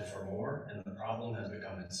wanted for more, and the problem has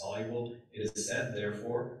become insoluble. It is said,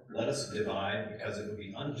 therefore, let us divide, because it would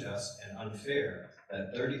be unjust and unfair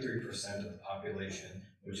that 33% of the population,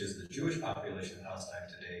 which is the Jewish population of Palestine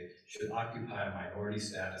today, should occupy a minority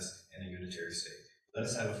status in a unitary state. Let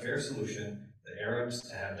us have a fair solution, the Arabs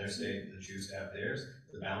to have their state, the Jews to have theirs.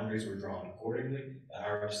 The boundaries were drawn accordingly. The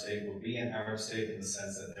Arab state will be an Arab state in the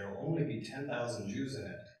sense that there will only be 10,000 Jews in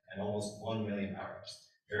it and almost 1 million Arabs.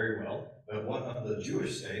 Very well, but what of the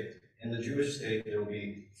Jewish state? In the Jewish state, there will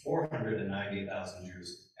be 498,000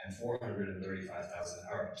 Jews and 435,000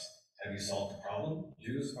 Arabs. Have you solved the problem?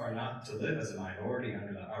 Jews are not to live as a minority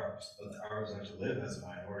under the Arabs, but the Arabs are to live as a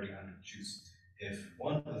minority under the Jews. If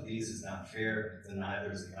one of these is not fair, then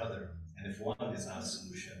neither is the other. And if one is not a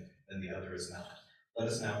solution, then the other is not. Let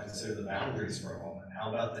us now consider the boundaries for a moment. How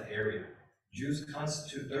about the area? Jews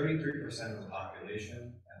constitute 33% of the population,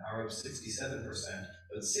 and Arabs 67%,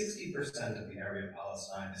 but 60% of the area of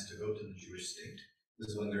Palestine is to go to the Jewish state. This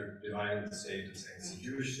is when they're dividing the state and saying it's a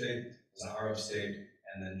Jewish state, it's an Arab state,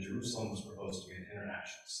 and then Jerusalem was proposed to be an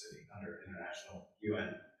international city under international UN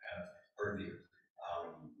kind of purview.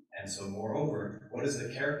 And so moreover, what is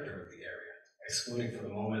the character of the area? Excluding for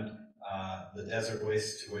the moment the desert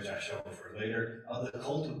waste, to which I shall refer later, of the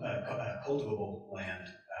cultivable land,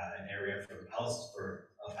 an area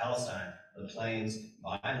of Palestine, the plains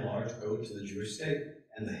by and large go to the Jewish state,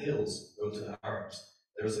 and the hills go to the Arabs.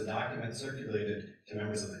 There was a document circulated to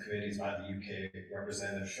members of the committees by the UK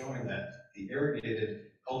representative showing that the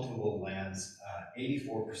irrigated cultivable lands,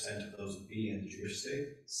 84% of those would be in the Jewish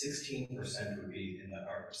state, 16% would be in the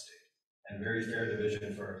Arab state. And very fair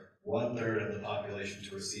division for 1/3 of the population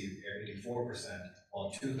to receive 84%,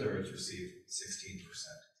 while 2/3 receive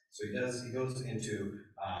 16%. So he goes into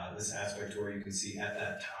this aspect where you can see at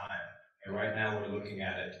that time, and right now we're looking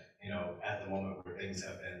at it, at the moment where things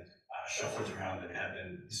have been shuffled around and have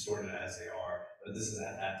been distorted as they are, but this is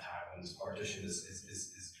at that time when this partition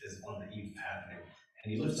is on the eve of happening.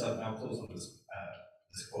 And he lifts up, and I'll close on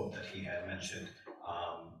this quote that he had mentioned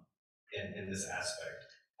in this aspect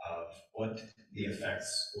of what the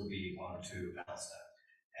effects would be onto Palestine.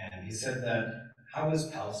 And he said that, how is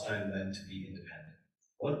Palestine then to be independent?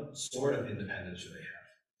 What sort of independence should they have?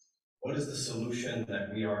 What is the solution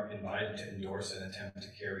that we are invited to endorse and attempt to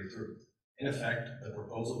carry through? In effect, the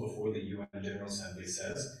proposal before the UN General Assembly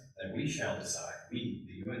says that we shall decide, we,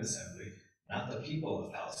 the UN Assembly, not the people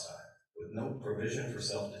of Palestine, with no provision for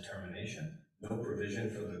self-determination, no provision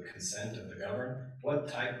for the consent of the governed, what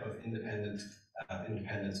type of independence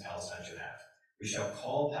Palestine should have. We shall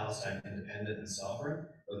call Palestine independent and sovereign,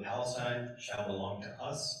 but Palestine shall belong to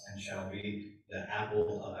us and shall be the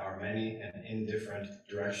apple of our many and indifferent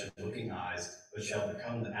direction-looking eyes, but shall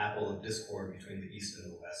become the apple of discord between the East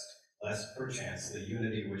and the West, lest perchance the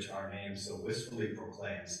unity which our name so wistfully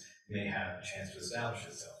proclaims may have a chance to establish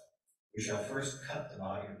itself. We shall first cut the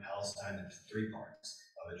body of Palestine into 3 parts,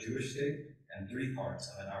 of a Jewish state and 3 parts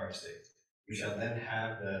of an Arab state. We shall then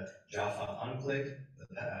have the Jaffa enclave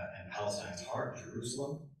and Palestine's heart,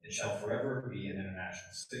 Jerusalem. It shall forever be an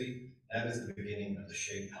international city. That is the beginning of the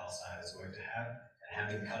shape Palestine is going to have. And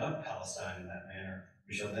having cut up Palestine in that manner,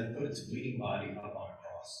 we shall then put its bleeding body up on a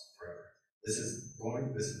cross forever. This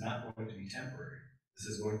is not going to be temporary. This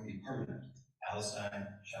is going to be permanent. Palestine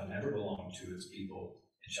shall never belong to its people.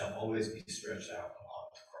 It shall always be stretched out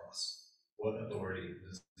upon the cross. What authority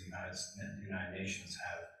does the United Nations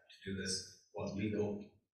have to do this? What legal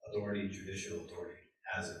authority, judicial authority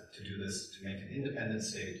has it to do this, to make an independent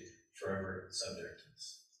state forever subject to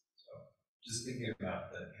this? So just thinking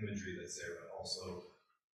about the imagery that's there, but also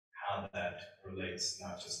how that relates,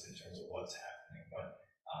 not just in terms of what's happening, but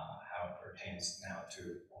how it pertains now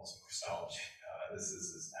to also Christology. This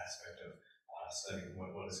is this aspect of studying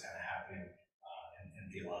what is kind of happening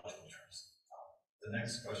in theological terms. The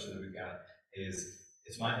next question that we've got is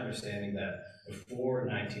it's my understanding that before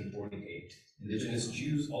 1948, indigenous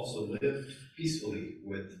Jews also lived peacefully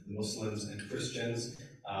with Muslims and Christians.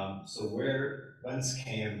 So whence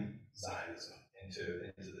came Zionism into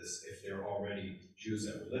this? If there were already Jews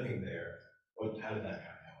that were living there, how did that kind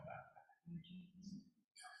of come about?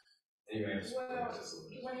 Anyway, I just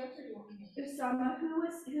You want to answer? You want me to? Usama,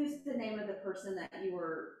 who's the name of the person that you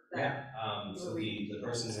were? So the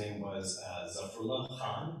person's name was Zafrullah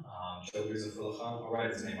Khan, Chaudhry Zafrullah Khan. I'll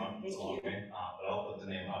write his name up, it's a long name, but I'll put the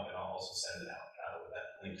name up and I'll also send it out with that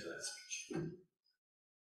link to that speech.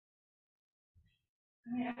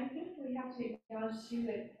 I mean, I think we have to acknowledge too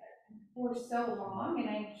that for so long, and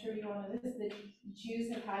I'm sure you all know this, the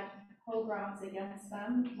Jews have had pogroms against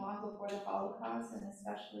them long before the Holocaust, and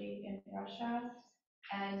especially in Russia.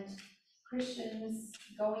 And Christians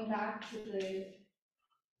going back to the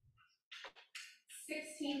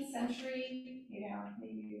 16th century,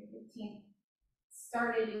 maybe 15th,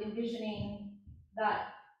 started envisioning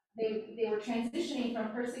that they were transitioning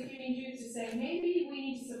from persecuting Jews to saying, maybe we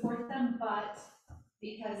need to support them, but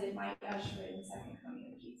because it might usher in the second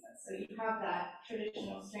coming of Jesus. So you have that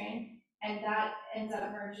traditional strand, and that ends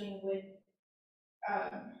up merging with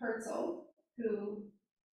Herzl, who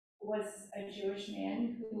was a Jewish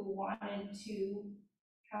man who wanted to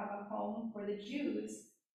have a home for the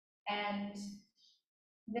Jews. And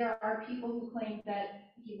there are people who claim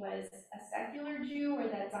that he was a secular Jew, or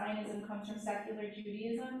that Zionism comes from secular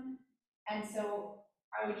Judaism. And so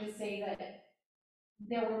I would just say that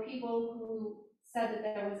there were people who said that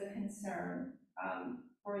there was a concern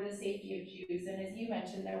for the safety of Jews. And as you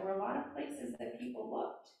mentioned, there were a lot of places that people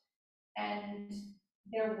looked. And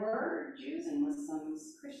there were Jews and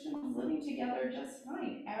Muslims, Christians living together just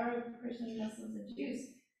fine, Arab, Christians, Muslims, and Jews.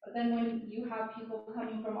 But then when you have people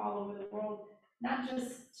coming from all over the world, not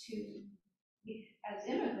just as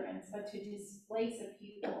immigrants, but to displace a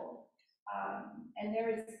people. And there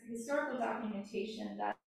is historical documentation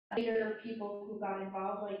that later people who got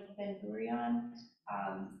involved, like Ben Gurion,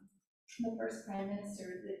 the first prime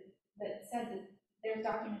minister, that said that there's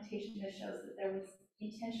documentation that shows that there was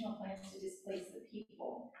intentional plans to displace the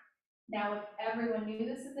people. Now, if everyone knew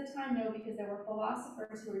this at the time, no, because there were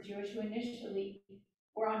philosophers who were Jewish who initially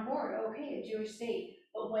were on board, okay, a Jewish state.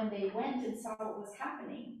 But when they went and saw what was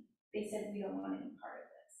happening, they said, we don't want any part of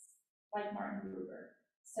this, like Martin Gruber.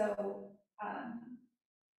 So,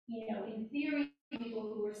 in theory, people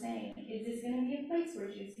who were saying, is this going to be a place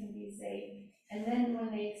where Jews can be safe? And then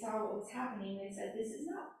when they saw what was happening, they said, this is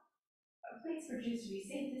not a place for Jews to be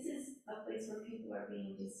safe. This is a place where people are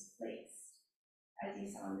being displaced, as you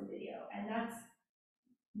saw in the video. And that's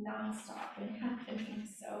nonstop and happening.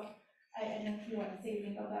 So I don't know if you want to say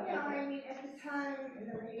anything about that. Yeah, I mean, at the time, in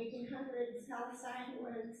the late 1800s, Palestine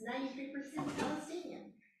was 93%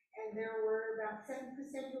 Palestinian. And there were about 7%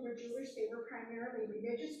 who were Jewish. They were primarily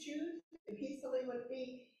religious Jews, peacefully with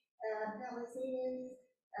the Palestinians.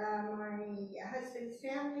 My husband's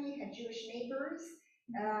family had Jewish neighbors,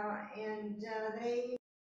 and they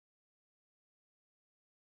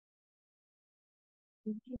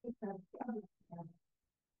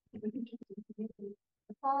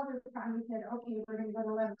the father finally said, okay, we're going to go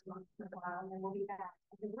to Lebanon for a while, and then we'll be back.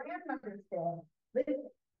 And the grandmother said, listen,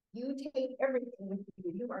 you take everything with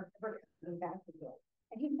you. You are never coming back again.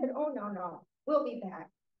 And he said, oh, no, we'll be back.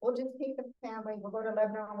 We'll just take the family. We'll go to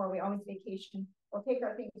Lebanon where we always vacation. We'll take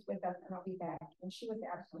our things with us and I'll be back. And she was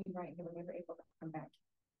absolutely right. They were never able to come back.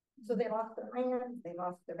 So they lost their land, they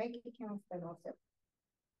lost their bank accounts, they lost their.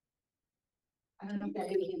 I don't know if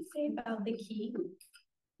that you can say about the key,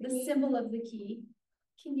 the symbol of the key.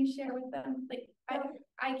 Can you share with them? Like,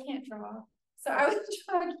 I can't draw, so I would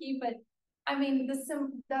draw a key, but I mean,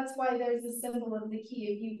 that's why there's a symbol of the key.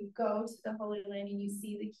 If you go to the Holy Land and you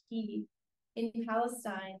see the key in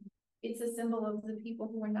Palestine, it's a symbol of the people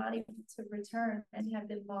who were not able to return and have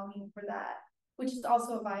been longing for that, which is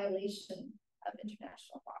also a violation of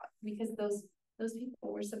international law, because those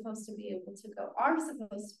people were supposed to be able to are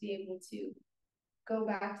supposed to be able to go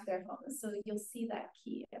back to their homes. So you'll see that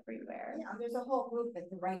key everywhere. Yeah, there's a whole group at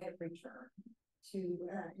the right of return to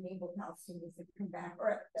enable Palestinians to come back,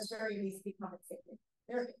 or at the very least be compensated.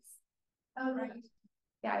 There it is. Oh, right.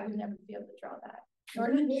 Yeah, I would never be able to draw that.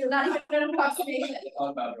 Or not even an approximation. All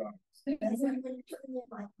about drawing. I'm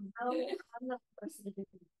not the person to do it.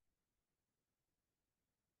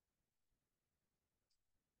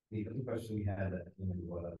 The other question we had at the end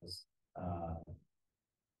was,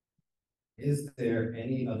 is there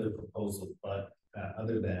any other proposal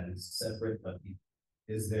other than separate but equal?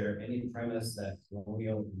 Is there any premise that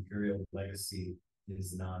colonial imperial legacy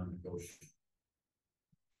is non-negotiable?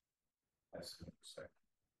 That's my perspective.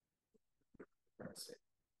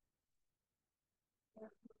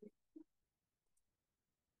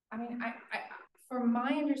 I mean, from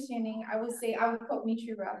my understanding, I would say, I would quote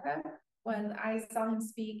Mitri Raka when I saw him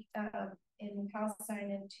speak in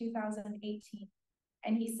Palestine in 2018.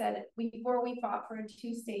 And he said, before we fought for a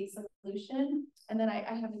two-state solution, and then I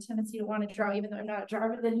have a tendency to want to draw, even though I'm not a drawer,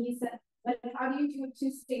 but then he said, but how do you do a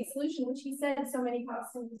two-state solution, which he said so many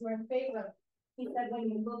Palestinians were in favor of. He said, when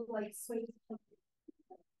you look like Swiss.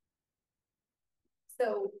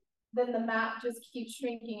 So then the map just keeps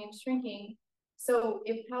shrinking and shrinking. So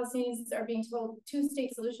if Palestinians are being told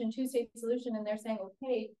two-state solution, and they're saying,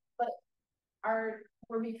 okay, but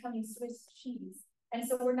we're becoming Swiss cheese. And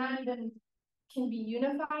so we're not even can be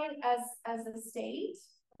unified as a state,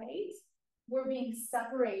 right? We're being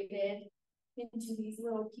separated into these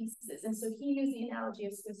little pieces. And so he used the analogy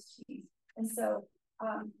of Swiss cheese. And so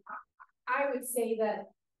I would say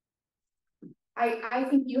that I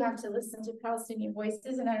think you have to listen to Palestinian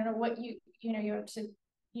voices, and I don't know what you have to,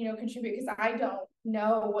 contribute, because I don't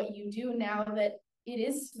know what you do now that it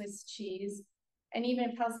is Swiss cheese. And even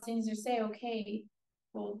if Palestinians are saying, okay,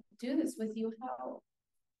 we'll do this with you,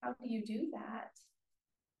 how do you do that?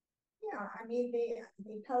 Yeah, I mean,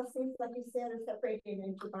 the Palestinians, like you said, are separated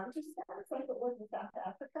into Bantustan, like it was in South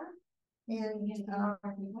Africa. And in the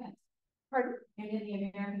American West. Pardon? And in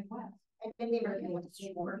the American West. And in the American West,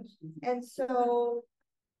 sure. And so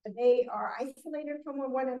they are isolated from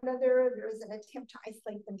one another. There's an attempt to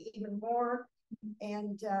isolate them even more.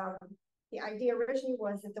 And the idea originally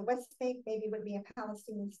was that the West Bank maybe would be a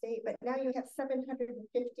Palestinian state, but now you have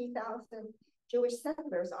 750,000 Jewish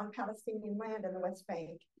settlers on Palestinian land in the West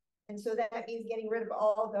Bank. And so that means getting rid of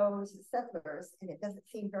all those settlers, and it doesn't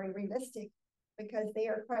seem very realistic because they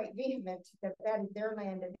are quite vehement that that is their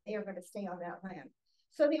land and they are going to stay on that land.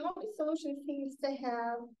 So the only solution seems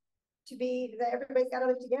to be that everybody's got to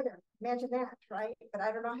live together. Imagine that, right? But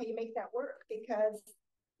I don't know how you make that work, because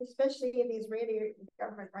especially in the Israeli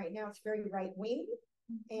government right now, it's very right-wing,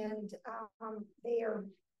 and they are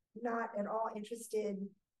not at all interested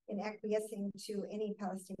in acquiescing to any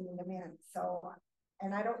Palestinian demand. So,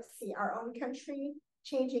 and I don't see our own country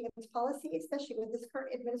changing its policy, especially with this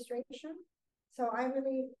current administration. So I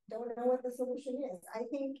really don't know what the solution is. I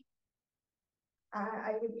think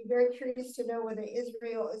I would be very curious to know whether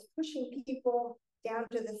Israel is pushing people down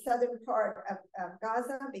to the southern part of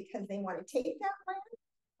Gaza because they want to take that land,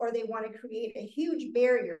 or they want to create a huge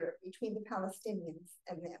barrier between the Palestinians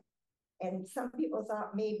and them. And some people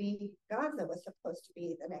thought maybe Gaza was supposed to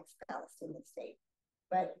be the next Palestinian state,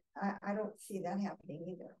 but I don't see that happening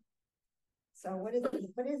either. So what is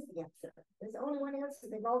the answer? There's only one answer.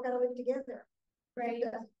 They've all got to live together. Right.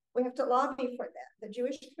 We have to lobby for that. The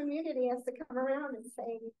Jewish community has to come around and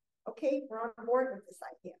say, okay, we're on board with this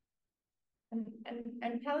idea.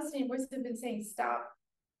 And Palestinian voices have been saying, stop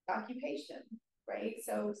occupation, right?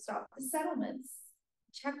 So stop the settlements,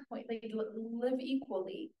 checkpoint, like live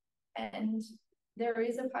equally. And there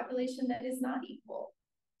is a population that is not equal.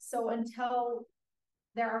 So until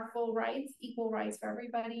there are full rights, equal rights for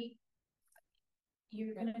everybody,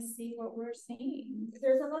 you're going to see what we're seeing.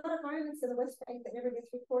 There's a lot of violence in the West Bank that never gets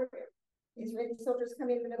reported. Israeli soldiers come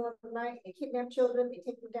in the middle of the night, they kidnap children, they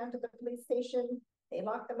take them down to the police station, they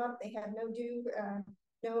lock them up, they have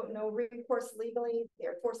no recourse legally,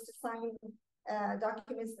 they're forced to sign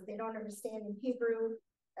documents that they don't understand in Hebrew.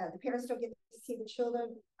 The parents don't get to see the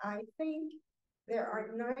children. I think there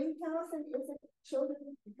are 9,000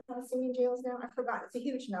 children in Palestinian jails now. I forgot, it's a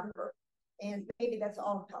huge number. And maybe that's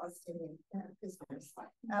all Palestinian prisoners.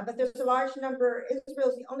 But there's a large number. Israel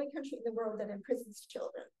is the only country in the world that imprisons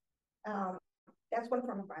children. That's one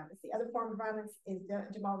form of violence. The other form of violence is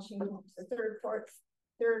demolishing homes. The third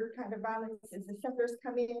kind of violence is the settlers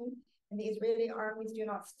come in and the Israeli armies do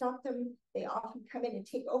not stop them. They often come in and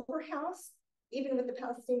take over house, even with the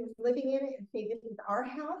Palestinians living in it, and say, this is our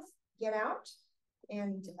house, get out,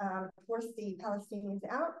 and force the Palestinians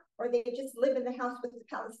out, or they just live in the house with the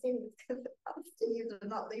Palestinians because the Palestinians are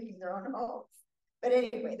not leaving their own homes. But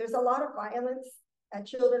anyway, there's a lot of violence.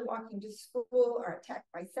 Children walking to school are attacked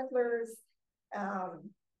by settlers.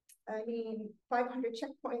 500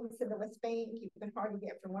 checkpoints in the West Bank. You can hardly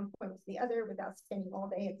get from one point to the other without spending all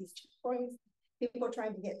day at these checkpoints. People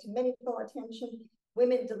trying to get to medical attention.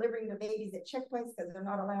 Women delivering their babies at checkpoints because they're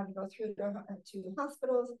not allowed to go through to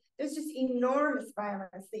hospitals. There's just enormous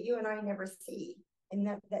violence that you and I never see, and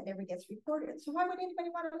that never gets reported. So why would anybody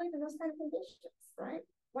want to live in those kind of conditions, right?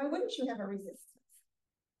 Why wouldn't you have a resistance?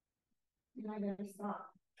 And I better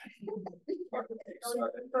stop.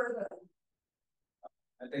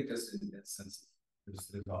 I think this is, since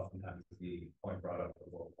there's oftentimes the point brought up of,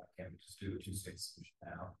 well, why can't we just do a two-state solution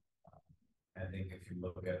now? I think if you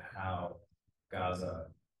look at how Gaza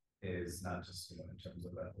is not just, in terms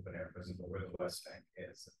of the open air prison, but where the West Bank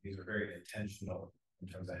is, these are very intentional in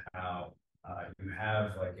terms of how you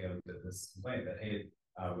have this complaint that, hey,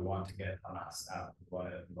 we want to get Hamas out.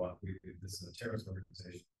 This is a terrorist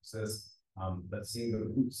organization. But seeing the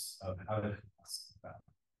roots of how did Hamas come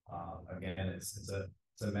about. Again, it's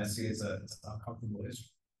a messy, it's an uncomfortable issue.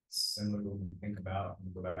 Similar when we think about,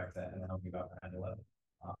 and go back to that and talking about 9/11.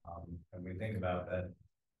 And we think about that,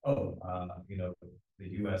 the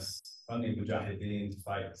US funding Mujahideen to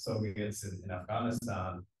fight Soviets in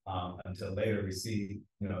Afghanistan, until later we see,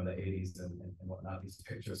 in the 80s and whatnot, these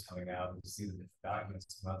pictures coming out, we see the different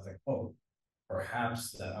documents come out, it's like,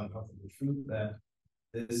 perhaps that uncomfortable truth that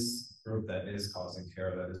this group that is causing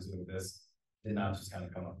terror, that is doing this, did not just kind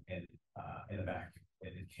of come up in a vacuum.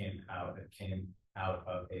 It came out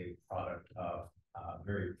of a product of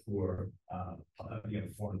very poor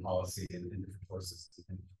foreign policy in different forces in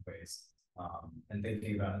different ways. And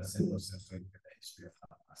thinking about in a similar sense, when you look at the history of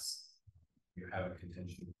Hamas, you have a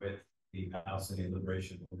contention with the Palestinian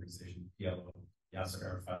Liberation Organization, PLO, Yasser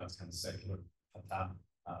Arafat's kind of secular Fatah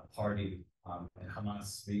party, and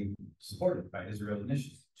Hamas being supported by Israel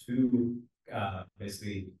initially to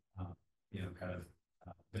basically,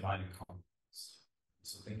 divide and conquer.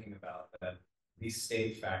 So thinking about that, these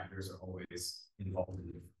state factors are always involved in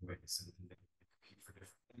different ways, and they compete for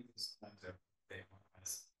different things. Sometimes they are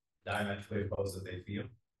as diametrically opposed as they feel.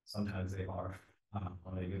 Sometimes they are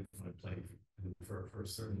on a uniform plane for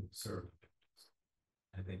certain objectives.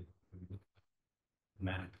 I think the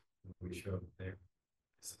map that we showed there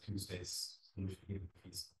is a two-state solution to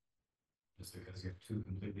peace, just because you have two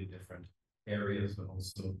completely different areas, but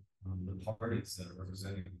also the parties that are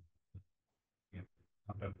representing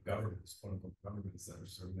governments, quote unquote governments that are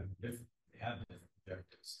serving them different. They have different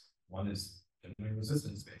objectives. One is generally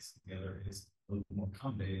resistance based, the other is a little more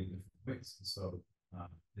accommodating in different ways. And so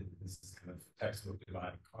this is kind of textbook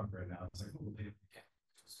divide and conquer. And now it's like, they can't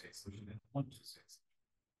two-state solution, they want two states.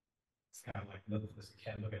 It's kind of like, you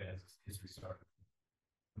can't look at it as history started.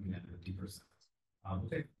 Looking at it in a deeper sense. We'll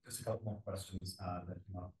take just a couple more questions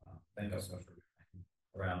thank us so much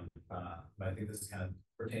for around, but I think this kind of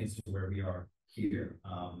pertains to where we are here.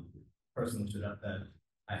 Personally, that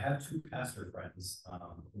I have two pastor friends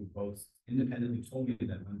who both independently told me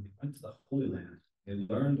that when they went to the Holy Land, they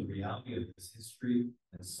learned the reality of this history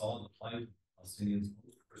and saw the plight of Palestinians,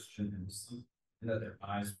 both Christian and Muslim, and that their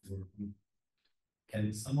eyes were open.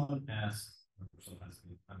 Can someone ask,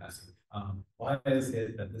 I'm asking, why is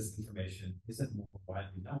it that this information isn't more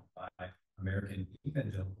widely known by American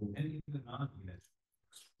evangelical and even non-evangelical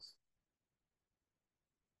Christians?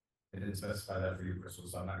 They didn't specify that for you, Crystal,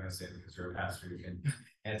 so I'm not going to say it because you're a pastor, you can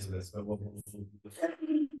answer this, but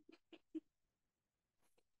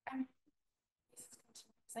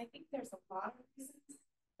I think there's a lot of reasons,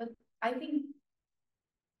 but I think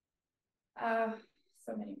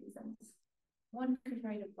so many reasons. One could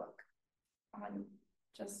write a book on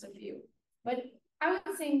just a few, but I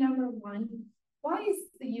would say number one, why is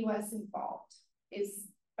the US involved is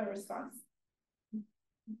a response.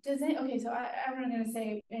 Okay, so I'm not going to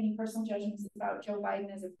say any personal judgments about Joe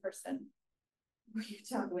Biden as a person. We can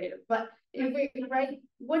talk later, but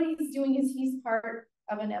what he's doing is he's part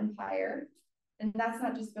of an empire, and that's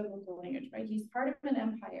not just biblical language, right? He's part of an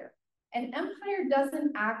empire. An empire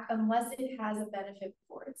doesn't act unless it has a benefit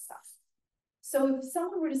for itself. So if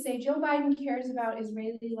someone were to say Joe Biden cares about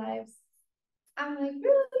Israeli lives, I'm like,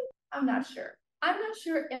 really? I'm not sure. I'm not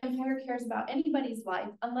sure empire cares about anybody's life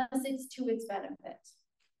unless it's to its benefit,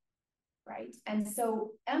 right? And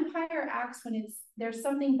so empire acts when there's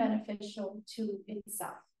something beneficial to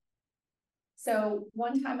itself. So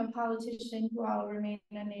one time a politician, who I'll remain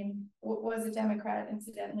unnamed, was a Democrat,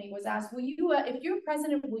 incidentally, was asked, if you're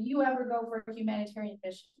president, will you ever go for a humanitarian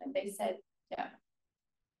mission? And they said, no.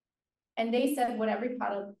 And they said what every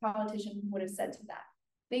politician would have said to that.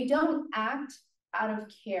 They don't act out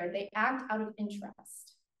of care, they act out of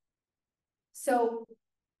interest. So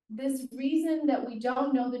this reason that we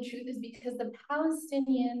don't know the truth is because the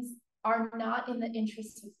Palestinians are not in the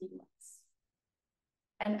interest of the US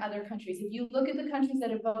and other countries. If you look at the countries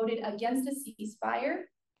that have voted against a ceasefire,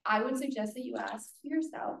 I would suggest that you ask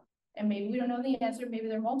yourself, and maybe we don't know the answer, maybe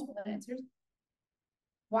there are multiple answers,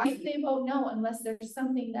 why do they vote no unless there's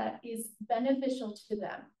something that is beneficial to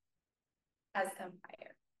them as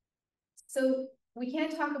empire? So we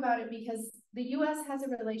can't talk about it because the US has a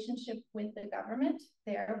relationship with the government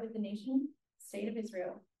there, with the nation state of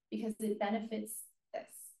Israel, because it benefits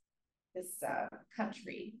this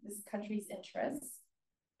country's interests.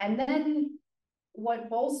 And then what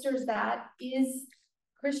bolsters that is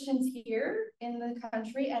Christians here in the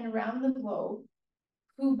country and around the globe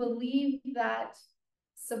who believe that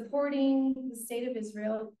supporting the state of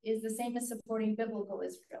Israel is the same as supporting biblical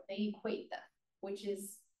Israel. They equate them, which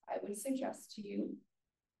is, I would suggest to you,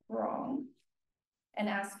 wrong. And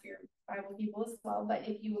ask your Bible people as well. But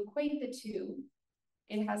if you equate the two,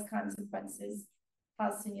 it has consequences.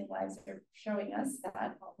 Palestinian lives are showing us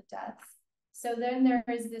that, all the deaths. So then there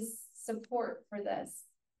is this support for this.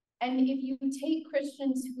 And if you take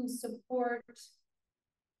Christians who support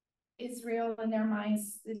Israel in their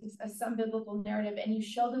minds, some biblical narrative, and you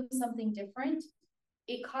show them something different,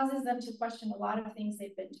 it causes them to question a lot of things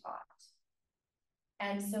they've been taught.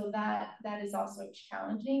 And so that is also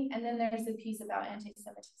challenging. And then there's the piece about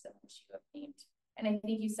anti-Semitism, which you have named. And I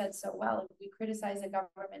think you said so well, if we criticize a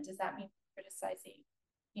government, does that mean criticizing?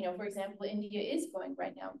 You know, for example, India is going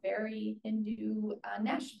right now very Hindu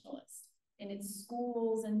nationalist in its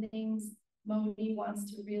schools and things. Modi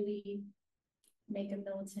wants to really make a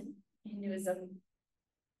militant Hinduism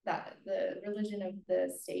that the religion of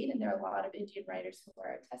the state, and there are a lot of Indian writers who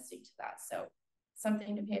are attesting to that. So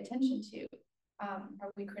something to pay attention to.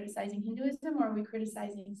 Are we criticizing Hinduism or are we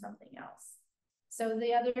criticizing something else? So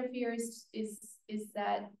the other fear is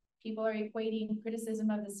that people are equating criticism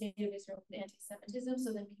of the state of Israel with anti-Semitism,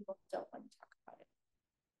 so then people don't want to talk about it.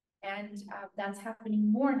 And that's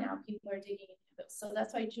happening more now. People are digging into this. So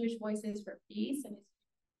that's why Jewish Voices for Peace and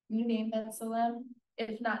you name B'Tselem,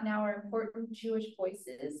 if not now, are important Jewish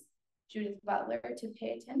voices, Judith Butler, to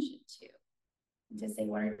pay attention to say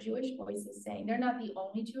what are Jewish voices saying. They're not the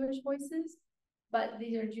only Jewish voices, but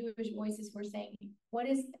these are Jewish voices who are saying, what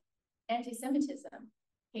is anti-Semitism?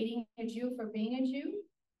 Hating a Jew for being a Jew?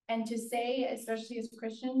 And to say, especially as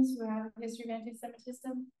Christians who have a history of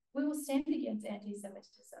anti-Semitism, we will stand against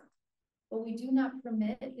anti-Semitism, but we do not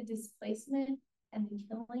permit the displacement and the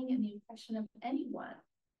killing and the oppression of anyone.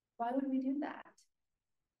 Why would we do that?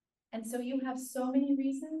 And so you have so many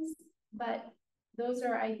reasons, but those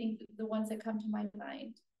are, I think, the ones that come to my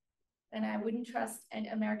mind. And I wouldn't trust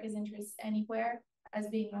America's interests anywhere as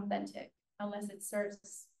being authentic unless it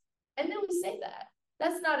serves. And then we say that.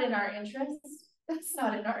 That's not in our interest. That's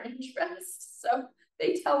not in our interest. So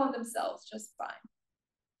they tell on themselves just fine.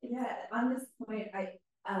 Yeah, on this point,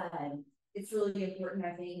 it's really important,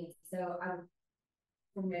 I think. So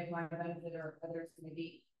for me, my benefit or others,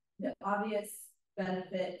 maybe the obvious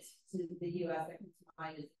benefit to the U.S. that comes to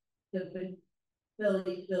mind is the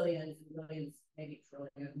billions and billions, maybe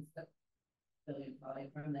trillions, but billion probably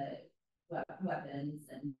from the weapons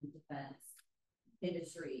and defense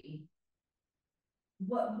industry.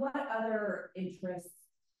 What other interests,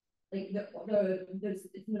 like there's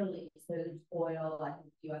Middle East, there's oil. I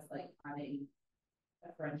think the U.S. like having a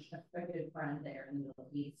good friend there in the Middle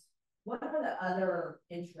East. What are the other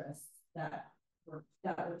interests that we're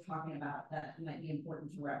talking about that might be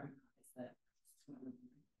important to recognize? That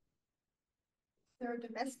there are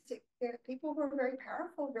domestic, there are people who are very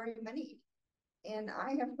powerful, very moneyed. And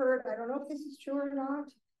I have heard, I don't know if this is true or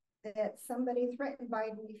not, that somebody threatened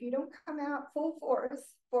Biden, if you don't come out full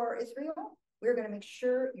force for Israel, we're going to make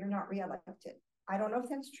sure you're not reelected. I don't know if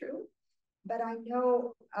that's true, but I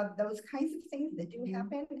know of those kinds of things that do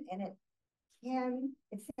happen, and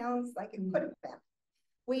it sounds like it could have been.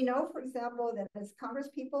 We know, for example, that as Congress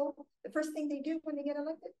people, the first thing they do when they get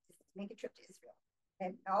elected is make a trip to Israel.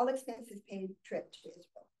 And all expenses paid trip to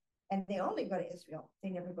Israel. And they only go to Israel. They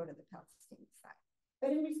never go to the Palestinian side.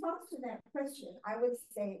 But in response to that question, I would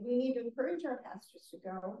say we need to encourage our pastors to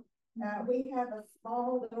go. We have a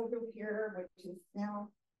small little group here, which is now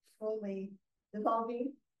slowly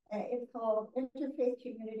dissolving. It's called Interfaith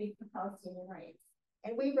Community for Palestinian Rights.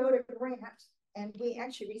 And we wrote a grant, and we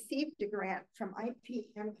actually received a grant from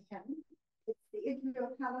IPMN. It's the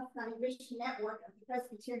Israel-Palestine Mission Network of the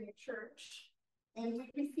Presbyterian Church. And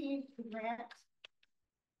we received the grant.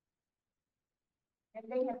 And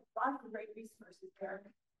they have lots of great resources there.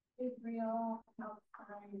 Israel,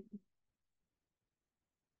 Palestine,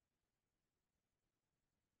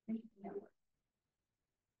 Network.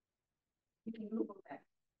 You can Google that.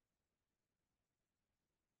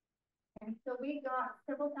 And so we got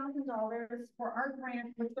several $1,000s for our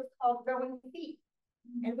grant, which was called Go and See.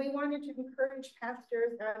 And we wanted to encourage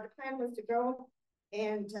pastors. The plan was to go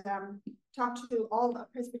and talk to all the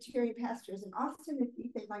Presbyterian pastors in Austin and see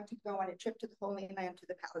if they'd like to go on a trip to the Holy Land to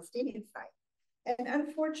the Palestinian side. And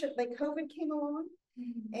unfortunately, COVID came along,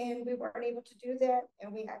 and we weren't able to do that.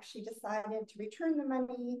 And we actually decided to return the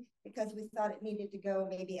money because we thought it needed to go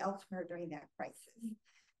maybe elsewhere during that crisis.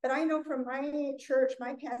 But I know from my church,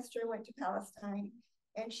 my pastor went to Palestine,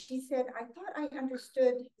 and she said, I thought I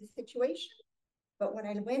understood the situation, But when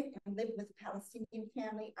I went and lived with a Palestinian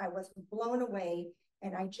family, I was blown away,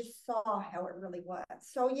 and I just saw how it really was.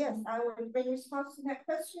 So yes, I would bring response to that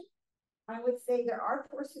question. I would say there are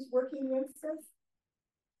forces working against us,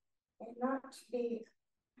 and not to be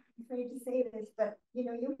afraid to say this, but you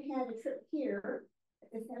know, you had a trip here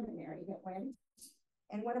at the seminary that went,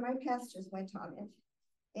 and one of my pastors went on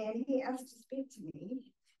it, and he asked to speak to me,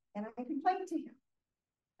 and I complained to him.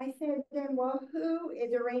 I said, then, well, who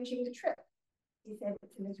is arranging the trip? He said,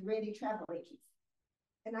 it's an Israeli travel agency.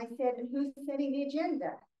 And I said, and who's setting the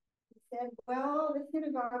agenda? He said, well, the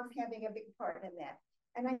synagogue's having a big part in that.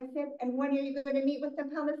 And I said, and when are you going to meet with the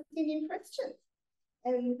Palestinian Christians?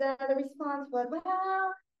 And the response was,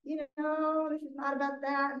 well, you know, this is not about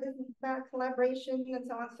that. This is about collaboration and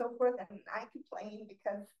so on and so forth. And I complained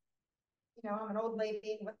because, you know, I'm an old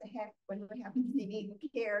lady. What the heck? When you have to see me, who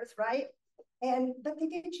cares, right? But they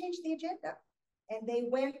did change the agenda. And they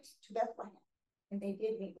went to Bethlehem. And they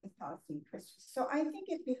did meet with Palestinian Christians. So I think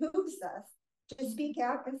it behooves us to speak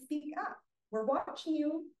out and speak up. We're watching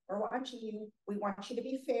you. We're watching you. We want you to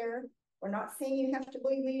be fair. We're not saying you have to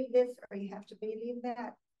believe this or you have to believe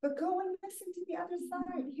that. But go and listen to the other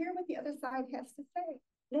side. Hear what the other side has to say.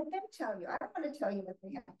 Let them tell you. I don't want to tell you what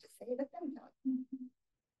they have to say. Let them tell you.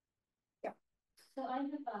 Yeah. So I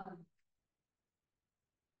have,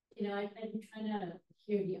 you know, I've been trying to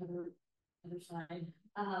hear the other side.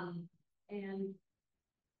 And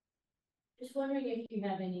just wondering if you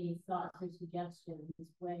have any thoughts or suggestions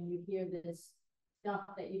when you hear this stuff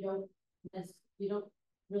that you don't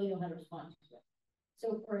really know how to respond to it.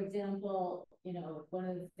 So, for example, you know, one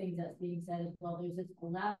of the things that's being said is, well, there's this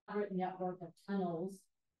elaborate network of tunnels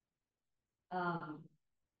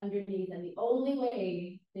underneath, and the only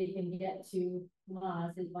way they can get to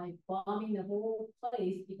Hamas is by bombing the whole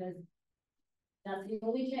place, because that's the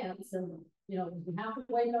only chance. So, you know, we have to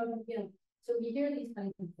wait on, you know. So we hear these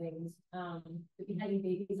kinds of things, the beheading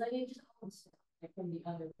babies, I mean, just all the stuff like from the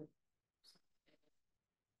other.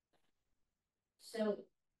 So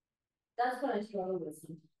that's what I struggle with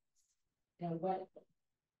sometimes. You know, what,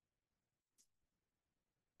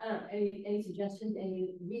 I don't know, any suggestions,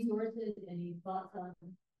 any resources, any thoughts on?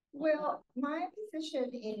 Well, my position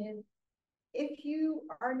is, if you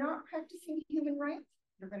are not practicing human rights,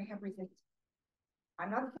 you're going to have resistance. I'm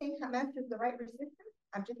not saying Hamas is the right resistance.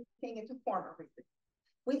 I'm just saying it's a form of resistance.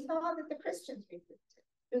 We saw that the Christians resisted.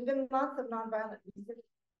 There's been lots of nonviolent resistance.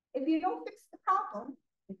 If you don't fix the problem,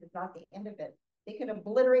 this is not the end of it. They can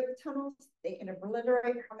obliterate the tunnels. They can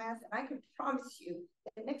obliterate Hamas. And I can promise you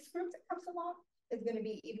that the next group that comes along is going to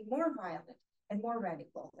be even more violent and more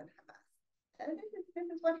radical than Hamas. And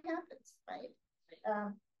this is what happens, right?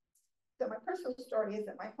 So my personal story is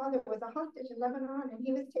that my father was a hostage in Lebanon, and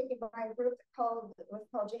he was taken by a group that was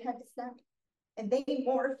called Jihad Islamic. And they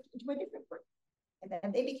morphed into a different group. And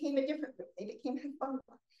then they became a different group. They became Hezbollah.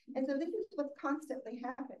 And so this is what's constantly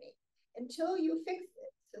happening. Until you fix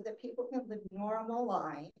it so that people can live normal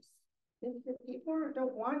lives, people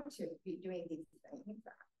don't want to be doing these things.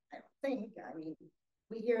 I don't think. I mean,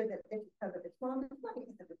 we hear that it's because of Islam. It's not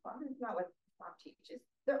because of Islam. It's not what Islam teaches.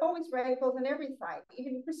 There are always radicals on every side.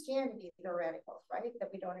 Even Christianity, there are radicals, right, that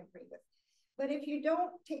we don't agree with. But if you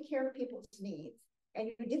don't take care of people's needs and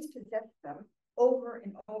you dispossess them over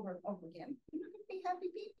and over and over again, you're not going to be happy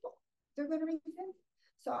people. They're going to resist.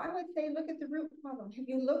 So I would say, look at the root problem. Have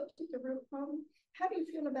you looked at the root problem? How do you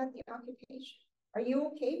feel about the occupation? Are you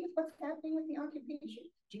okay with what's happening with the occupation?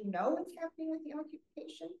 Do you know what's happening with the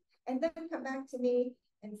occupation? And then come back to me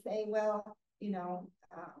and say, well, you know,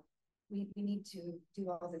 we need to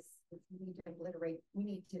do all this. We need to obliterate. We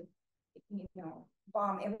need to, you know,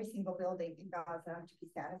 bomb every single building in Gaza to be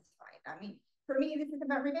satisfied. I mean, for me, this is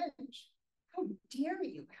about revenge. How dare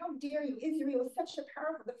you? How dare you? Israel is such a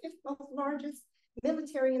powerful, the fifth most largest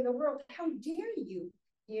military in the world. How dare you,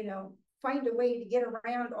 you know, find a way to get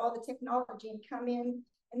around all the technology and come in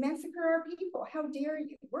and massacre our people? How dare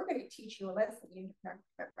you? We're going to teach you a lesson. Now,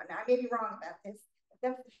 I may be wrong about this, but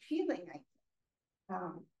that's the feeling I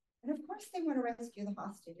get. And of course they want to rescue the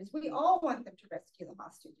hostages. We all want them to rescue the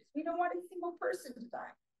hostages. We don't want a single person to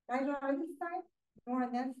die. Neither on this side nor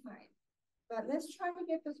on that side. But let's try to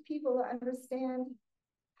get those people to understand,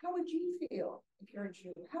 how would you feel if you're a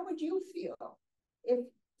Jew? How would you feel if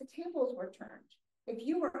the tables were turned, if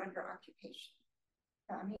you were under occupation?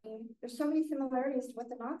 I mean, there's so many similarities to what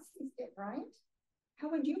the Nazis did, right? How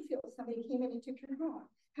would you feel if somebody came in and took your home?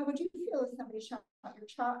 How would you feel if somebody shot your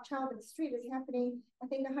child in the street? Is happening. I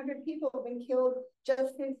think 100 people have been killed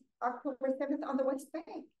just since October 7th on the West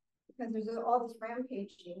Bank, because there's all this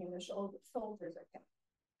rampaging and the soldiers are killed.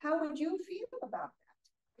 How would you feel about that?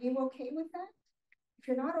 Are you okay with that? if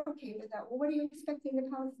you're not okay with that, well, what are you expecting the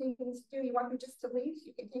Palestinians to do? You want them just to leave so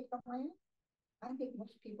you can take the land? I think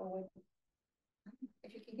most people would,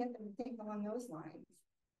 if you can get them to think along those lines,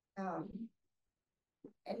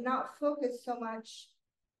 and not focus so much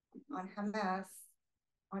on Hamas,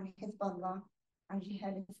 on Hezbollah, on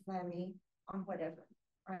Jihad Islami, on whatever,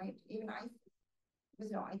 right? Even ISIS. There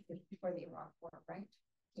was no ISIS before the Iraq War, right?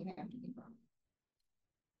 Came after the Iraq.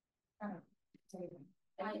 I don't know.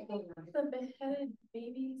 I think the beheaded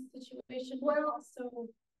baby situation well, also.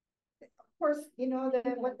 Of course, you know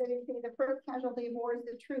that what they say, the first casualty of war is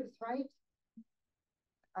the truth, right?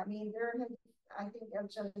 I mean, I think Al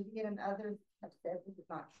Jazeera and others have said this is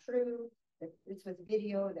not true, that this was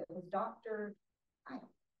video that was doctored.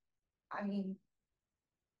 I mean,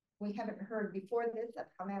 we haven't heard before this of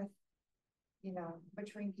Hamas, you know,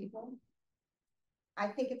 butchering people. I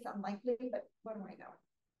think it's unlikely, but what do I know?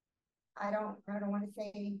 I don't want to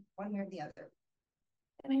say one way or the other.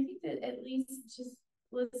 And I think that at least just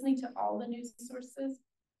listening to all the news sources,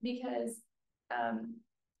 because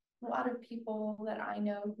a lot of people that I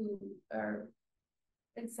know who are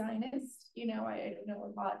Zionists, you know, I don't know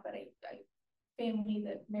a lot, but I family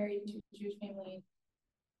that married into a Jewish family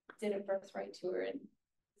did a birthright tour and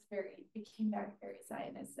became back very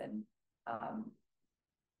Zionist, and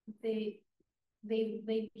they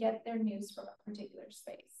get their news from a particular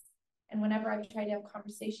space. And whenever I try to have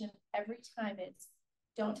conversation, every time it's,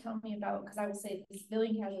 don't tell me about, because I will say there's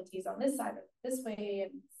civilian casualties on this side, this way,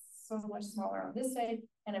 and so much smaller on this side.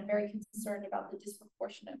 And I'm very concerned about the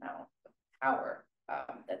disproportionate amount of power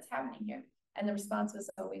that's happening here. And the response was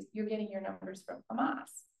always, you're getting your numbers from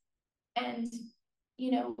Hamas. And,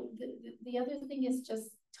 you know, the other thing is just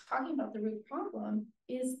talking about the root problem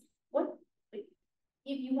is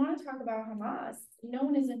if you want to talk about Hamas, no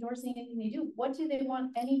one is endorsing anything they do. What do they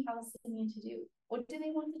want any Palestinian to do? What do they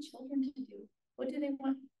want the children to do? What do they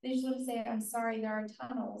want? They just want to say, I'm sorry, there are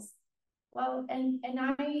tunnels. Well, and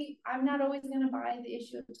I'm not always going to buy the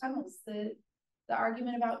issue of tunnels, the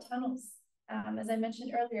argument about tunnels. As I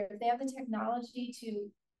mentioned earlier, if they have the technology to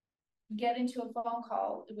get into a phone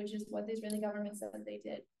call, which is what the Israeli government said they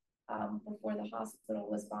did before the hospital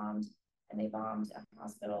was bombed, and they bombed a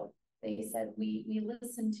hospital, they said, we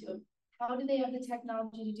listened to them. How do they have the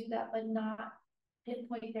technology to do that, but not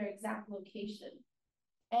pinpoint their exact location?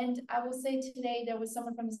 And I will say today, there was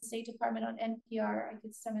someone from the State Department on NPR. I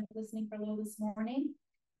could stomach listening for a little this morning.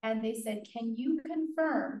 And they said, can you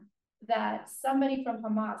confirm that somebody from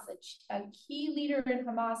Hamas, a key leader in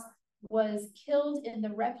Hamas, was killed in the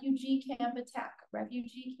refugee camp attack,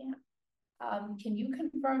 refugee camp? Can you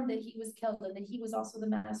confirm that he was killed and that he was also the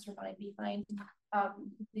mastermind behind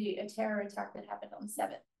the terror attack that happened on the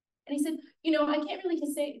 7th? And he said, you know, I can't really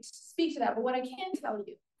speak to that, but what I can tell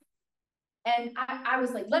you, and I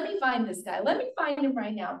was like, let me find this guy. Let me find him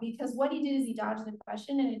right now, because what he did is he dodged the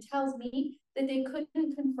question, and it tells me that they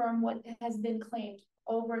couldn't confirm what has been claimed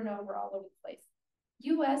over and over all over the place.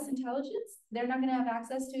 U.S. intelligence, they're not going to have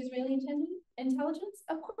access to Israeli intelligence?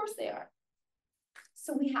 Of course they are.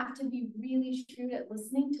 So we have to be really shrewd at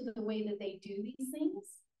listening to the way that they do these things.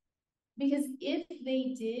 Because if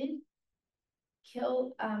they did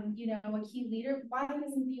kill, you know, a key leader, why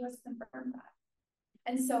hasn't the U.S. confirmed that?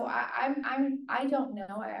 And so I don't know.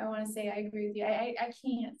 I want to say I agree with you. I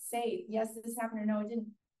can't say yes, this happened or no, it didn't.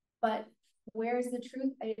 But where is the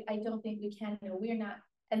truth? I don't think we can know. We're not.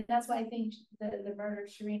 And that's why I think the murder of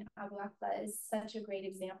Shireen Abu Akleh is such a great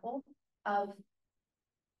example of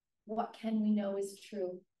what can we know is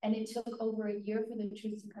true. And it took over a year for the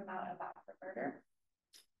truth to come out about her murder.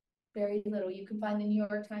 Very little. You can find the New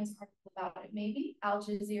York Times article about it, maybe. Al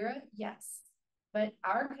Jazeera, yes. But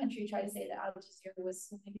our country tried to say that Al Jazeera was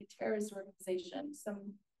maybe a terrorist organization.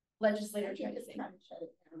 Some legislator tried to say that.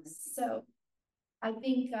 So I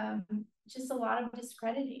think just a lot of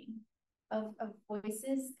discrediting of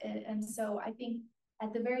voices. And so I think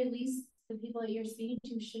at the very least, the people that you're speaking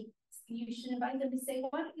to you should invite them to say,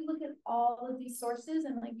 why don't you look at all of these sources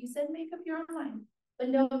and, like you said, make up your own mind.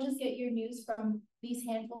 But don't just get your news from these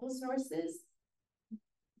handful of sources.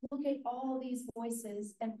 Look at all these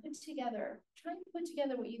voices and try and put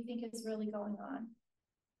together what you think is really going on.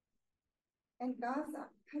 And Gaza,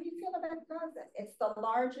 how do you feel about Gaza? It's the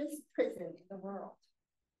largest prison in the world.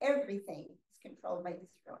 Everything is controlled by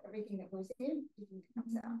Israel. Everything that goes in, everything that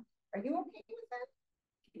comes out. Are you okay with that?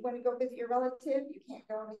 If you want to go visit your relative, you can't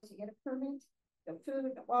go unless you get a permit. No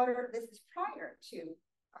food, no water. This is prior to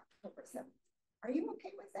October 7th. Are you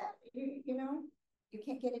okay with that? You know, you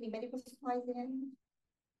can't get any medical supplies in.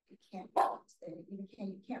 You can't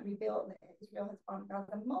rebuild. Israel has bombed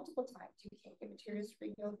Gaza multiple times. You can't get materials to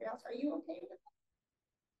rebuild your house. Are you okay with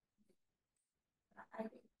I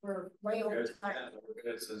think we're way over time. We're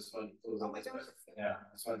good, so just want to close Oh on my this gosh. one. Yeah,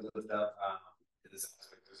 I just wanted to lift up, this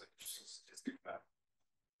aspect, there's an interesting statistic about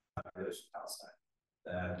population in Palestine,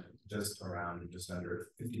 that just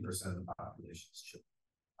under 50% of the population is children.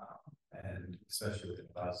 And especially within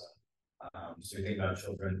Gaza. So we think about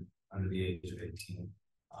children under the age of 18,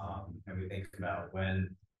 and we think about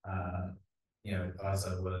when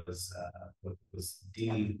Gaza was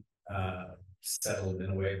settled in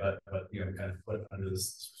a way, but kind of put under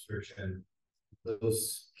this restriction.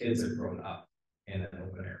 Those kids have grown up in an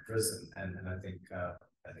open air prison, and I think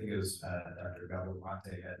it was Dr. Gabo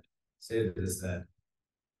Mate had stated this, that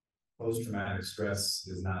post-traumatic stress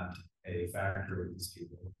is not a factor with these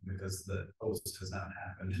people because the post has not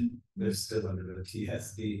happened. They're still under the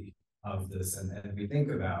TSD of this, and we think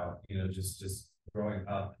about just growing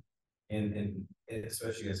up in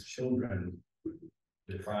especially as children,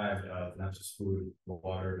 deprived of not just food,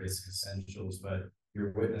 water, basic essentials, but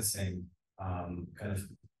you're witnessing kind of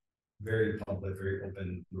very public, very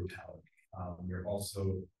open brutality. You're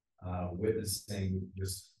also witnessing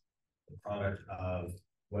just the product of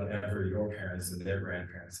whatever your parents and their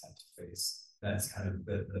grandparents had to face. That's kind of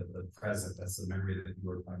the present, that's the memory that you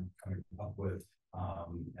were coming up with.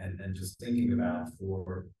 And just thinking about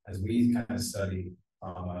as we kind of study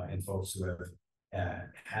in folks who have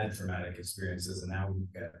had traumatic experiences, and now we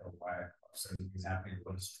get a wide certain things happening,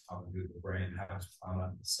 what does trauma do to the brain, how does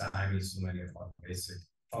trauma stymie so many of our basic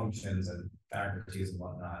functions and faculties and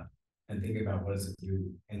whatnot, and thinking about what does it do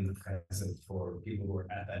in the present for people who are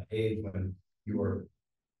at that age when your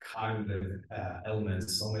cognitive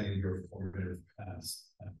elements, so many of your formative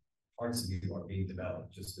parts of you are being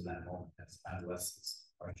developed just in that moment as adolescents.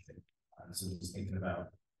 So just thinking about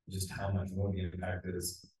just how much more the impact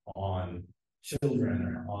is on children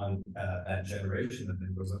or on that generation that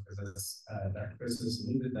then grows up, because as Dr. Chris has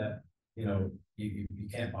alluded, that you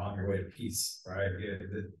can't bomb your way to peace, right?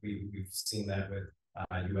 We've seen that with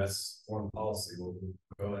U.S. foreign policy. We'll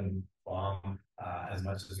go and bomb as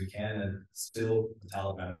much as we can, and still the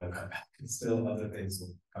Taliban will come back, and still other things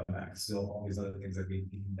will come back, still all these other things that we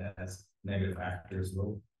deem as negative factors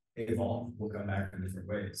will evolve, will come back in different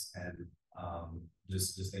ways. And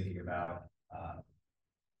just thinking about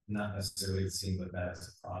not necessarily seeing that as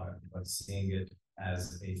a product, but seeing it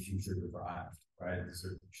as a future derived, right? These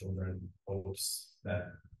are children, hopes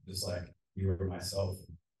that just like you or myself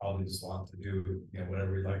probably just want to do,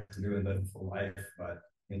 whatever we'd like to do and live full life, but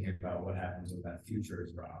thinking about what happens when that future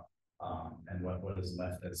is brought, and what is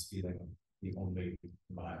left as feeling the only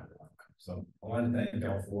viable outcome. So I want to thank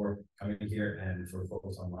y'all for coming here, and for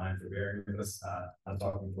folks online for bearing with us. I'm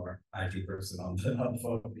talking to our IT person on the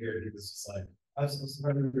phone here. He was just like, I was so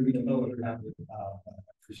sorry, we don't know what happened. I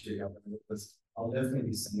appreciate y'all being with us. I'll definitely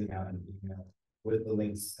be sending out an email with the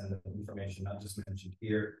links and the information not just mentioned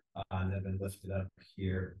here, that have been lifted up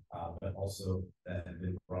here, but also that have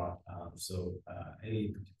been brought. So any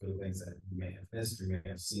particular things that you may have missed, or you may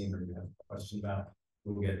have seen, or you have a question about,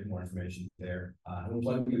 we'll get more information there. We'll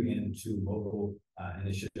plug you into local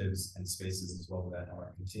initiatives and spaces as well that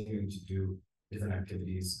are continuing to do different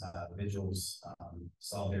activities, vigils,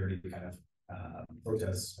 solidarity kind of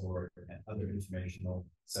protests, or other informational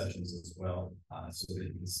sessions as well, so that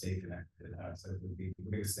you can stay connected. So it would be the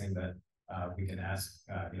biggest thing that we can ask,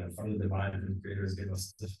 from the divine, from the creators, give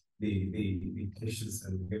us the patience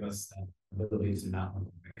and give us the ability to not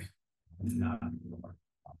more,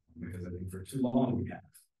 because I think for too long we have,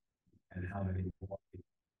 and how many more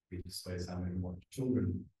be displaced, how many more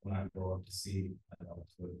children when I grow up to see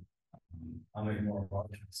adults with, how many more of our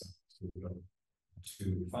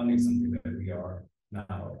to funding something that we are not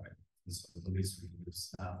all right. And so the least we can do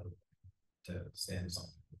is to stand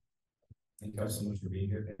something. Thank you guys so much for being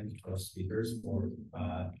here. Thank you to our speakers for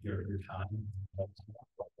your time.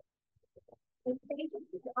 And thank you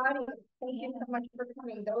to the audience. Thank you so much for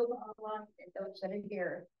coming, those online and those that are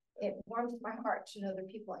here. It warms my heart to know that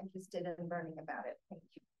people are interested in learning about it. Thank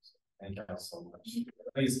you. Thank you all so much.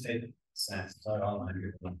 Please take snacks. It's not online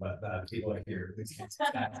here, but people are here. Please take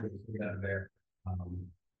snacks. We got there.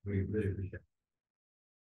 We really appreciate it.